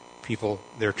 where people,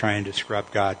 they're trying to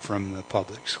scrub God from the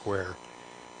public square.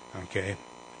 Okay?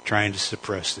 Trying to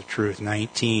suppress the truth.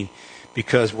 19,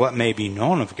 "Because what may be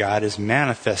known of God is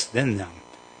manifest in them."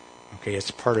 Okay, it's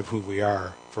part of who we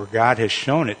are. "For God has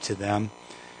shown it to them."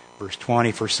 Verse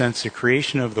 20, "For since the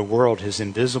creation of the world, His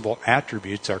invisible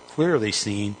attributes are clearly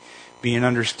seen, being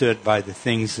understood by the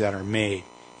things that are made,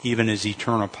 even His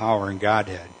eternal power and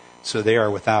Godhead. So they are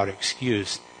without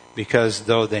excuse, because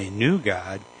though they knew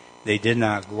God, they did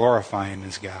not glorify Him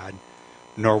as God,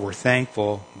 nor were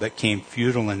thankful, but came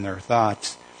futile in their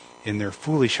thoughts, and their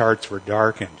foolish hearts were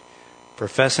darkened.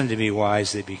 Professing to be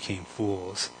wise, they became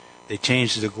fools. They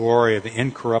changed the glory of the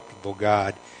incorruptible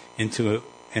God into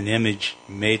an image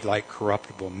made like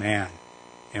corruptible man,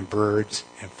 and birds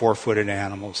and four-footed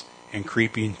animals and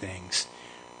creeping things.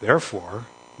 Therefore,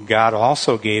 God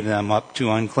also gave them up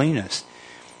to uncleanness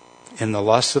in the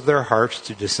lusts of their hearts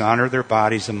to dishonor their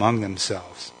bodies among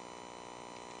themselves,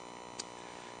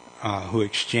 who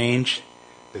exchanged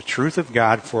the truth of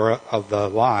God for of the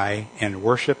lie and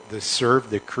served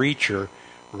the creature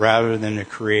rather than the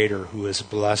Creator, who is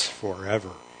blessed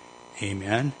forever.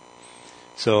 Amen.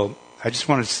 So I just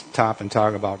want to stop and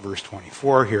talk about verse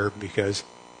 24 here, because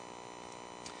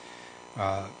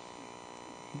I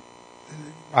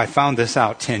found this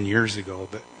out 10 years ago,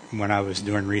 but when I was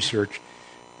doing research,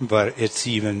 but it's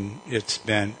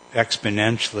been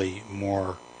exponentially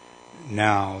more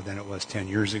now than it was 10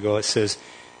 years ago. It says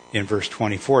in verse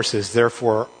 24, it says,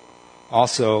 Therefore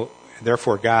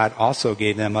God also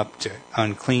gave them up to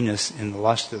uncleanness in the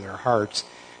lust of their hearts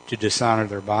to dishonor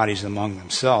their bodies among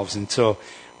themselves. And so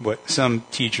what some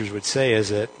teachers would say is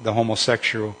that the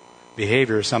homosexual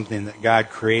behavior is something that God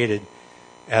created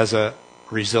as a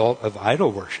result of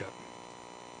idol worship.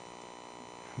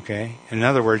 Okay? In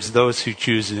other words, those who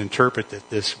choose to interpret it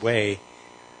this way,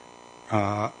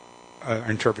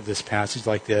 interpret this passage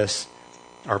like this,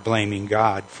 are blaming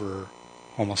God for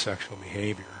homosexual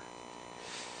behavior.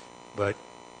 But,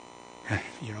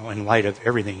 in light of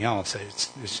everything else,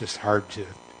 it's just hard to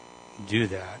do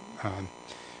that.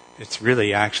 It's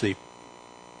really actually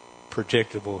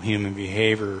predictable human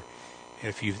behavior.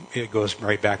 It goes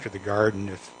right back to the garden.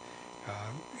 If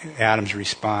Adam's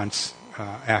response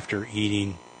after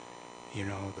eating,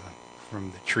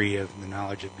 from the tree of the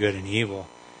knowledge of good and evil,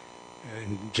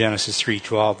 in Genesis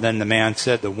 3:12, then the man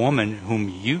said, "The woman whom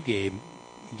you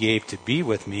gave to be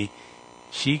with me,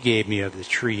 she gave me of the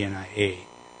tree and I ate."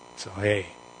 So hey,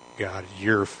 God, it's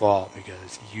your fault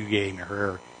because you gave me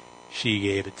her, she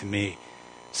gave it to me.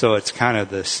 So it's kind of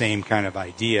the same kind of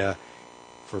idea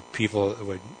for people that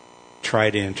would try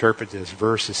to interpret this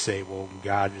verse to say, well,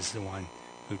 God is the one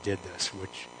who did this,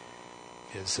 which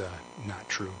is not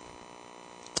true.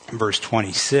 In verse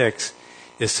 26,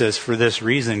 it says, For this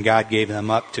reason God gave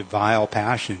them up to vile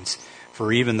passions,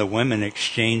 for even the women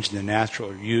exchanged the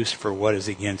natural use for what is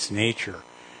against nature.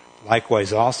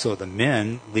 Likewise also the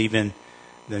men, leaving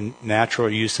the natural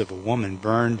use of a woman,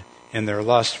 burned in their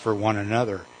lust for one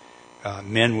another,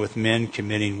 men with men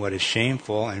committing what is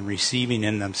shameful and receiving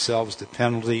in themselves the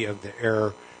penalty of the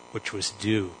error which was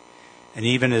due. And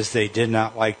even as they did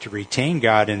not like to retain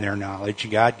God in their knowledge,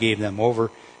 God gave them over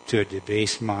to a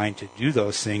debased mind to do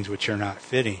those things which are not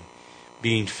fitting,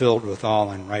 being filled with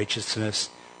all unrighteousness,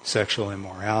 sexual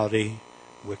immorality,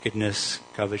 wickedness,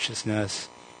 covetousness,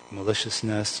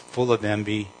 maliciousness, full of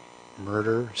envy,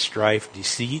 murder, strife,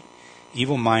 deceit,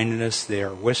 evil-mindedness. They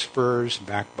are whisperers,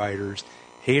 backbiters,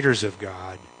 haters of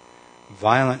God,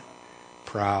 violent,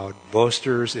 proud,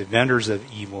 boasters, inventors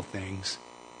of evil things.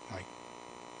 Like,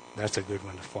 that's a good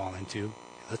one to fall into.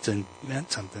 Let's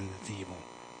invent something that's evil.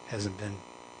 Hasn't been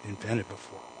invented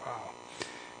before. Wow.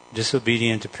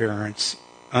 Disobedient to parents,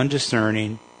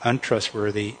 undiscerning,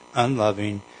 untrustworthy,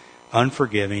 unloving,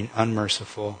 unforgiving,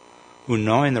 unmerciful, who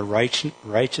knowing the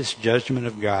righteous judgment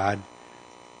of God,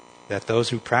 that those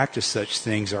who practice such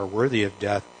things are worthy of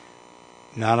death,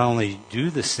 not only do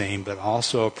the same, but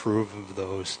also approve of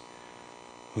those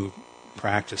who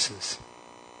practice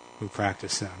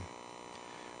them.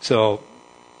 So,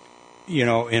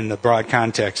 in the broad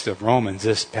context of Romans,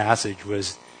 this passage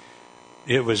was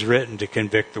written to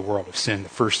convict the world of sin. The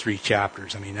first 3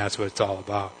 chapters, that's what it's all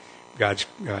about.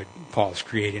 Paul's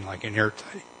creating like an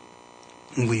airtight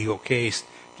legal case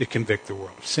to convict the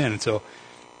world of sin. And so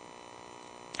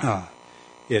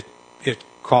it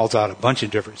calls out a bunch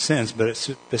of different sins, but it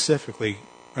specifically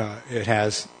it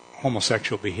has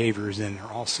homosexual behaviors in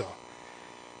there also.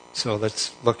 So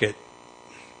let's look at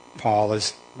Paul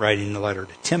is writing the letter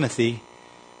to Timothy,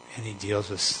 and he deals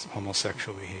with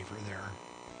homosexual behavior there.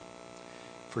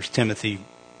 1 Timothy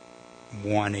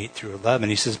 1:8-11,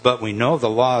 he says, But we know the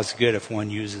law is good if one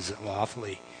uses it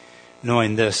lawfully,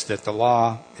 knowing this, that the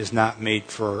law is not made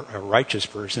for a righteous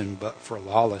person, but for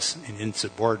lawless and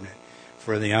insubordinate,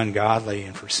 for the ungodly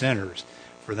and for sinners,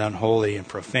 for the unholy and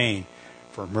profane,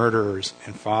 for murderers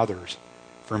and fathers,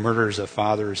 for murderers of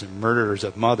fathers and murderers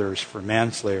of mothers, for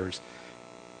manslayers,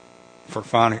 for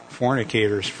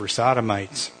fornicators, for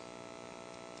sodomites,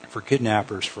 for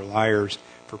kidnappers, for liars,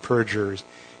 for perjurers,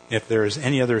 if there is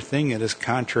any other thing that is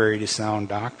contrary to sound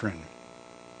doctrine,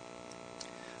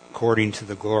 according to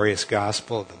the glorious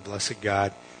gospel of the blessed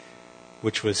God,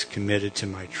 which was committed to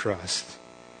my trust.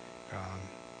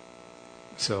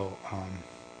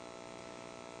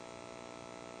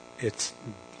 It's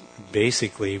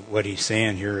basically what he's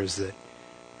saying here is that,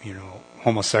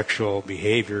 homosexual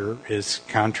behavior is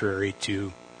contrary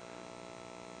to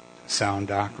sound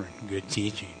doctrine, good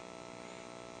teaching.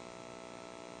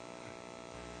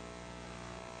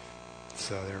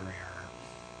 So there we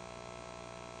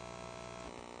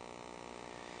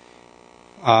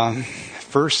are.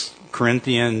 1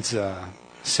 Corinthians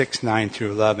 6, 9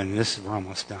 through 11. We're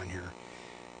almost done here.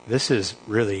 This is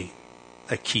really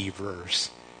a key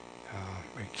verse,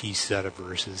 a key set of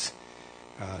verses.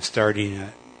 Starting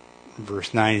at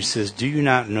verse 9, it says, "Do you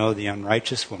not know the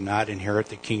unrighteous will not inherit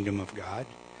the kingdom of God?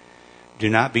 Do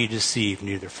not be deceived,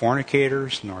 neither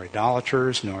fornicators, nor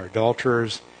idolaters, nor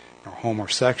adulterers, nor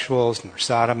homosexuals, nor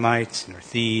sodomites, nor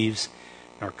thieves,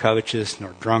 nor covetous,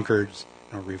 nor drunkards,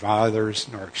 nor revilers,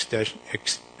 nor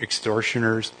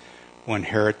extortioners will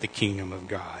inherit the kingdom of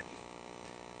God."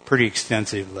 Pretty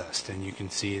extensive list, and you can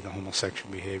see the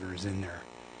homosexual behavior is in there.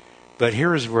 But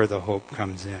here's where the hope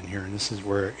comes in here, and this is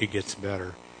where it gets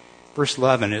better. Verse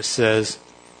 11, it says,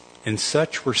 "And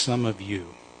such were some of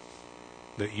you,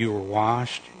 but you were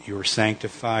washed, you were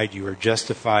sanctified, you were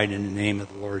justified in the name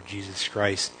of the Lord Jesus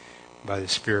Christ by the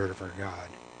Spirit of our God."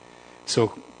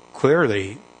 So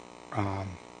clearly,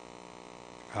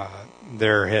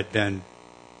 there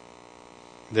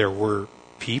were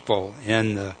people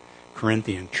in the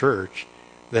Corinthian church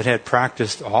that had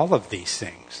practiced all of these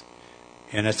things.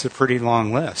 And it's a pretty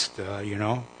long list,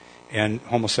 and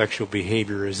homosexual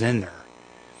behavior is in there.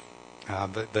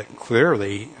 But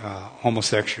clearly,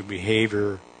 homosexual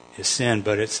behavior is sin,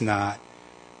 but it's not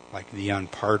like the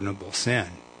unpardonable sin.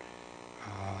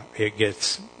 It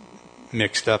gets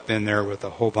mixed up in there with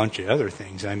a whole bunch of other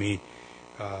things. I mean,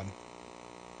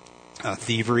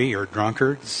 thievery or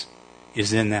drunkards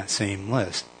is in that same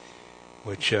list,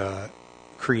 which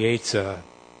creates a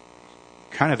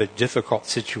kind of a difficult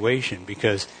situation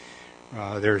because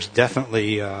there's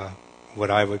definitely what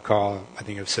I would call, I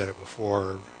think I've said it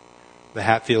before, the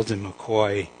Hatfields and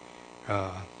McCoy,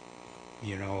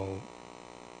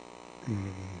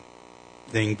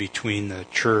 thing between the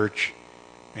church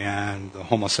and the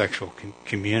homosexual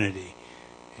community.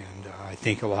 And I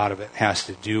think a lot of it has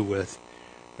to do with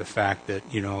the fact that,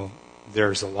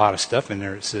 there's a lot of stuff in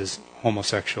there that says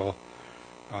homosexual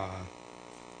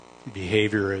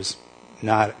behavior is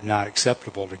not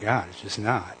acceptable to God. It's just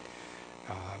not.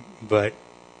 But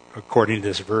according to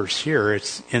this verse here,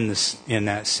 it's in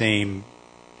that same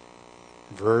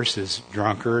verse as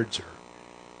drunkards or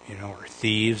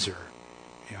thieves or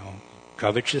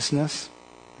covetousness.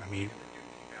 I mean,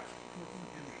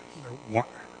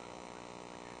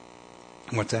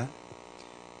 what's that?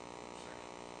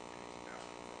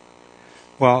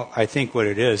 Well, I think what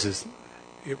it is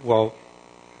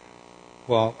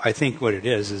I think what it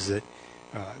is that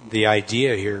the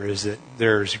idea here is that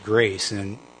there's grace,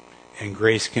 and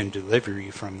grace can deliver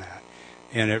you from that.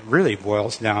 And it really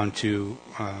boils down to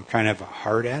kind of a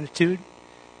heart attitude.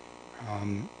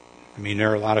 There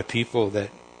are a lot of people that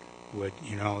would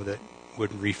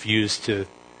refuse to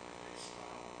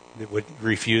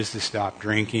stop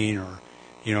drinking, or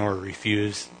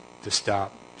refuse to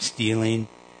stop stealing,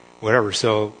 whatever.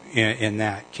 So in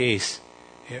that case,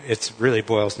 it really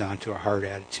boils down to a heart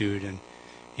attitude, and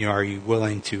are you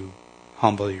willing to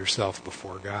humble yourself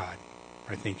before God?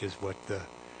 I think is what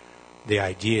the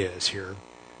idea is here.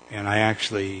 And I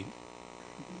actually,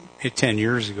 10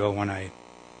 years ago when I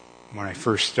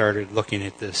first started looking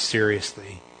at this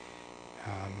seriously,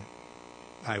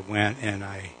 I went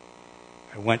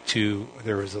to,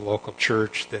 there was a local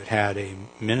church that had a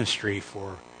ministry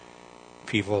for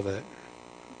people that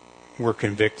were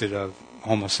convicted of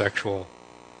homosexual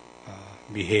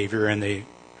behavior, and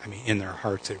in their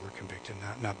hearts they were convicted,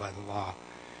 not by the law.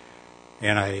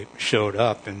 And I showed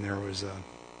up, and there was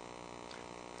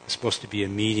supposed to be a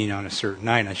meeting on a certain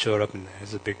night, and I showed up, and it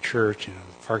was a big church, and the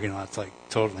parking lot's like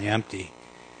totally empty.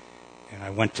 And I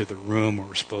went to the room where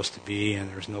we're supposed to be, and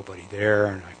there was nobody there,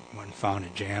 and I went and found a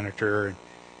janitor, and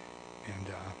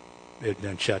it had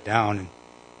been shut down, and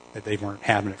that they weren't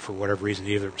having it for whatever reason.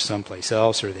 Either it was someplace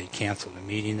else, or they canceled the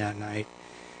meeting that night.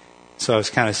 So I was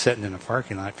kind of sitting in a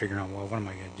parking lot figuring out, well, what am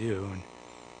I going to do? And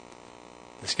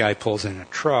this guy pulls in a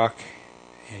truck,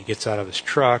 and he gets out of his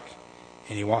truck,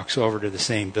 and he walks over to the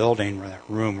same building, where that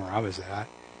room where I was at,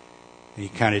 and he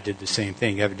kind of did the same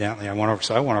thing. Evidently, I went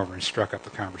over and struck up a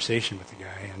conversation with the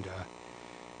guy, and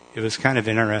it was kind of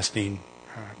an interesting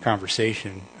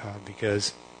conversation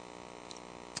because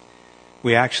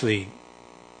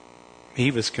he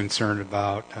was concerned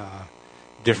about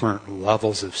different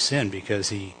levels of sin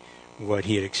because what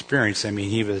he had experienced.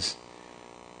 He was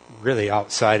really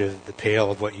outside of the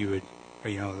pale of what you would,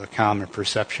 the common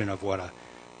perception of what a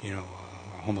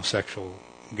homosexual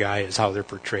guy as how they're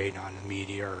portrayed on the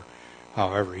media or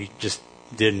however. He just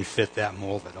didn't fit that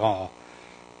mold at all.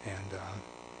 And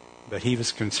but he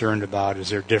was concerned about, is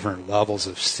there different levels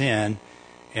of sin?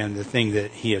 And the thing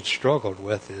that he had struggled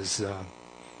with is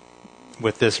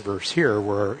with this verse here,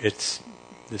 where it's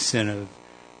the sin of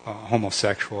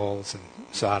homosexuals and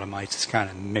sodomites is kind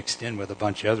of mixed in with a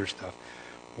bunch of other stuff.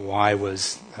 Why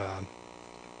was the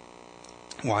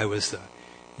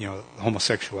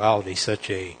homosexuality such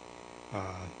a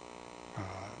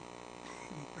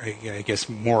I guess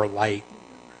more light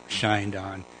shined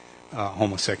on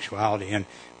homosexuality? And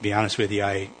to be honest with you,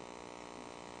 I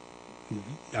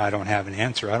don't have an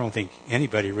answer. I don't think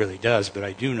anybody really does, but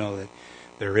I do know that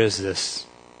there is this,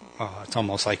 it's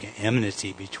almost like an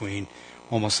enmity between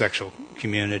homosexual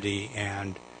community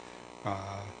and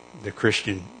the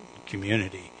Christian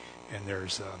community. And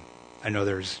I know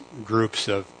there's groups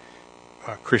of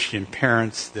Christian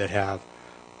parents that have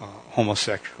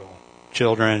homosexual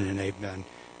children, and they've been,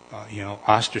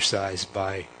 ostracized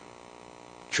by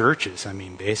churches. I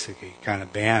mean, basically kind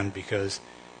of banned because,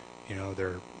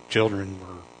 their children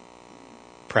were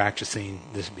practicing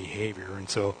this behavior. And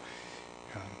so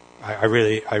I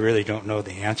really don't know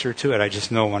the answer to it. I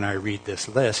just know when I read this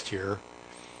list here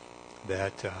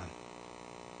that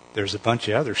there's a bunch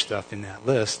of other stuff in that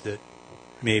list that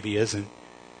maybe isn't,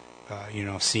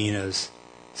 seen as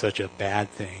such a bad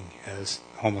thing as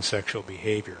homosexual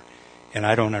behavior. And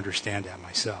I don't understand that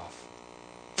myself.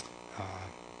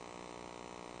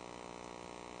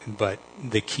 But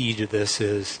the key to this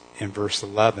is, in verse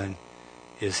 11,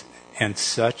 is, and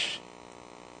such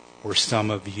were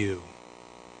some of you.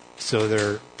 So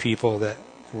there are people that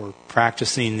were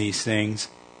practicing these things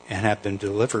and have been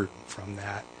delivered from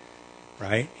that,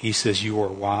 right? He says you were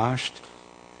washed,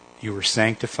 you were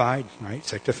sanctified, right?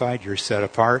 Sanctified, you're set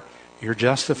apart, you're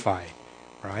justified,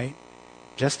 right?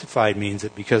 Justified means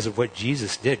that because of what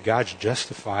Jesus did, God's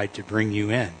justified to bring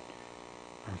you in,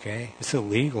 okay? It's a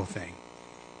legal thing.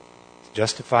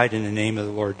 Justified in the name of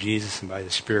the Lord Jesus and by the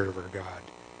Spirit of our God.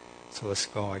 So let's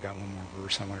go. I got one more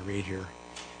verse I want to read here.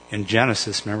 In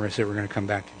Genesis, remember I said we're going to come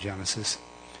back to Genesis.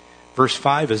 Verse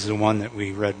 5 is the one that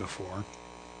we read before.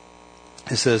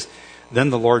 It says,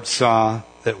 Then the Lord saw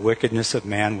that wickedness of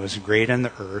man was great in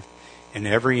the earth, and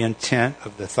every intent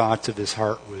of the thoughts of his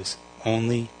heart was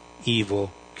only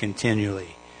evil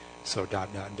continually. So ...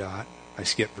 I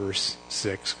skipped verse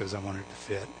 6 because I wanted to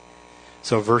fit.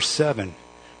 So verse 7.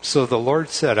 So the Lord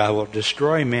said, I will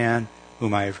destroy man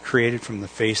whom I have created from the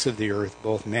face of the earth,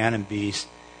 both man and beast,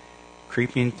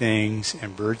 creeping things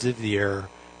and birds of the air,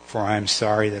 for I am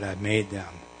sorry that I made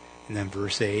them. And then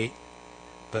verse 8,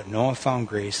 but Noah found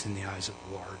grace in the eyes of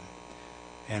the Lord.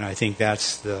 And I think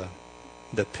that's the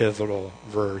pivotal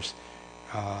verse.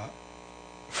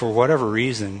 For whatever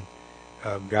reason,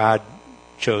 God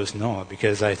chose Noah,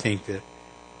 because I think that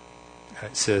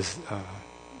it says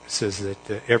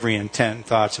that every intent and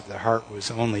thoughts of the heart was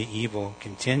only evil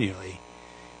continually.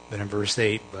 But in verse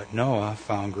 8, but Noah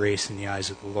found grace in the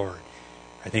eyes of the Lord.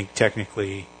 I think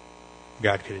technically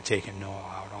God could have taken Noah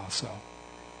out also.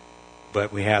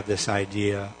 But we have this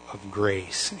idea of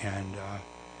grace. And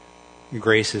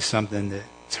grace is something that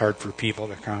it's hard for people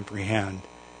to comprehend.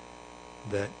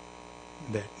 That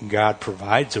God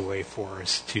provides a way for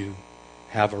us to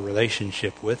have a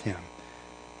relationship with Him.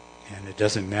 And it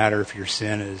doesn't matter if your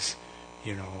sin is,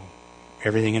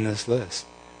 everything in this list.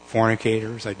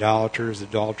 Fornicators, idolaters,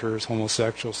 adulterers,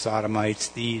 homosexuals, sodomites,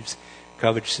 thieves,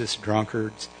 covetous,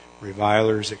 drunkards,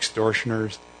 revilers,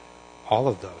 extortioners, all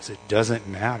of those. It doesn't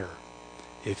matter.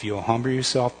 If you'll humble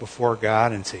yourself before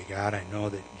God and say, God, I know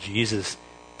that Jesus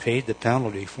paid the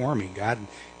penalty for me. God,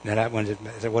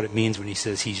 that's what it means when He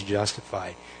says He's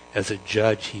justified. As a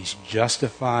judge, He's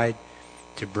justified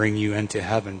to bring you into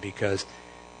heaven because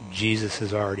Jesus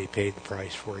has already paid the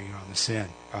price for you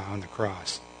on the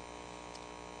cross.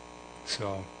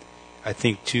 So I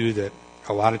think too that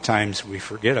a lot of times we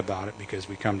forget about it because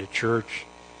we come to church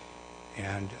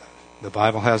and the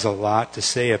Bible has a lot to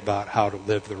say about how to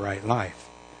live the right life.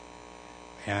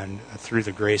 And through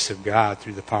the grace of God,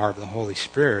 through the power of the Holy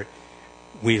Spirit,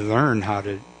 we learn how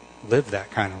to live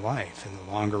that kind of life. And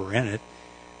the longer we're in it,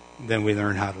 then we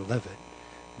learn how to live it.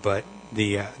 But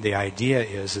the idea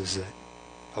is that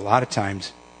a lot of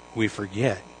times we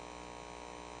forget.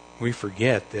 We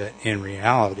forget that in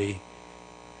reality,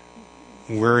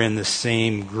 we're in the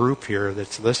same group here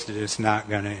that's listed as not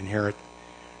going to inherit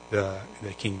the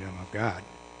kingdom of God.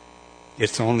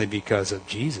 It's only because of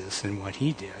Jesus and what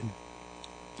He did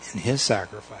and His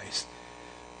sacrifice.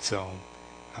 So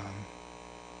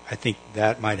I think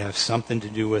that might have something to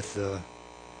do with the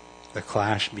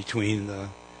clash between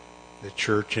the the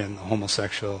church and the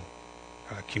homosexual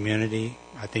community.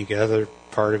 I think the other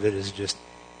part of it is just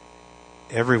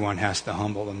everyone has to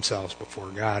humble themselves before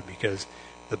God, because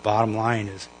the bottom line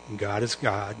is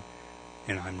God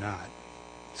and I'm not.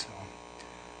 So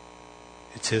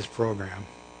it's His program.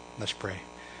 Let's pray.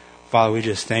 Father, we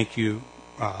just thank you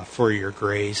for your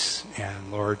grace,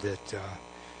 and Lord, that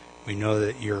we know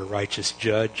that you're a righteous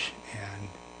judge, and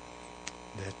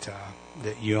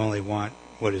that you only want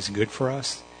what is good for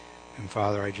us. And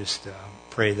Father, I just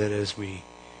pray that as we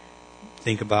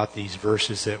think about these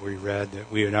verses that we read,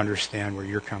 that we would understand where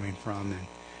you're coming from, and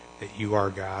that you are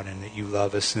God, and that you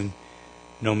love us. And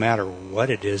no matter what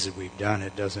it is that we've done,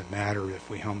 it doesn't matter if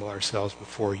we humble ourselves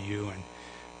before you and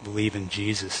believe in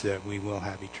Jesus, that we will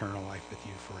have eternal life with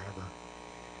you forever.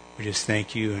 We just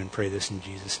thank you and pray this in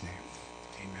Jesus' name.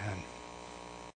 Amen.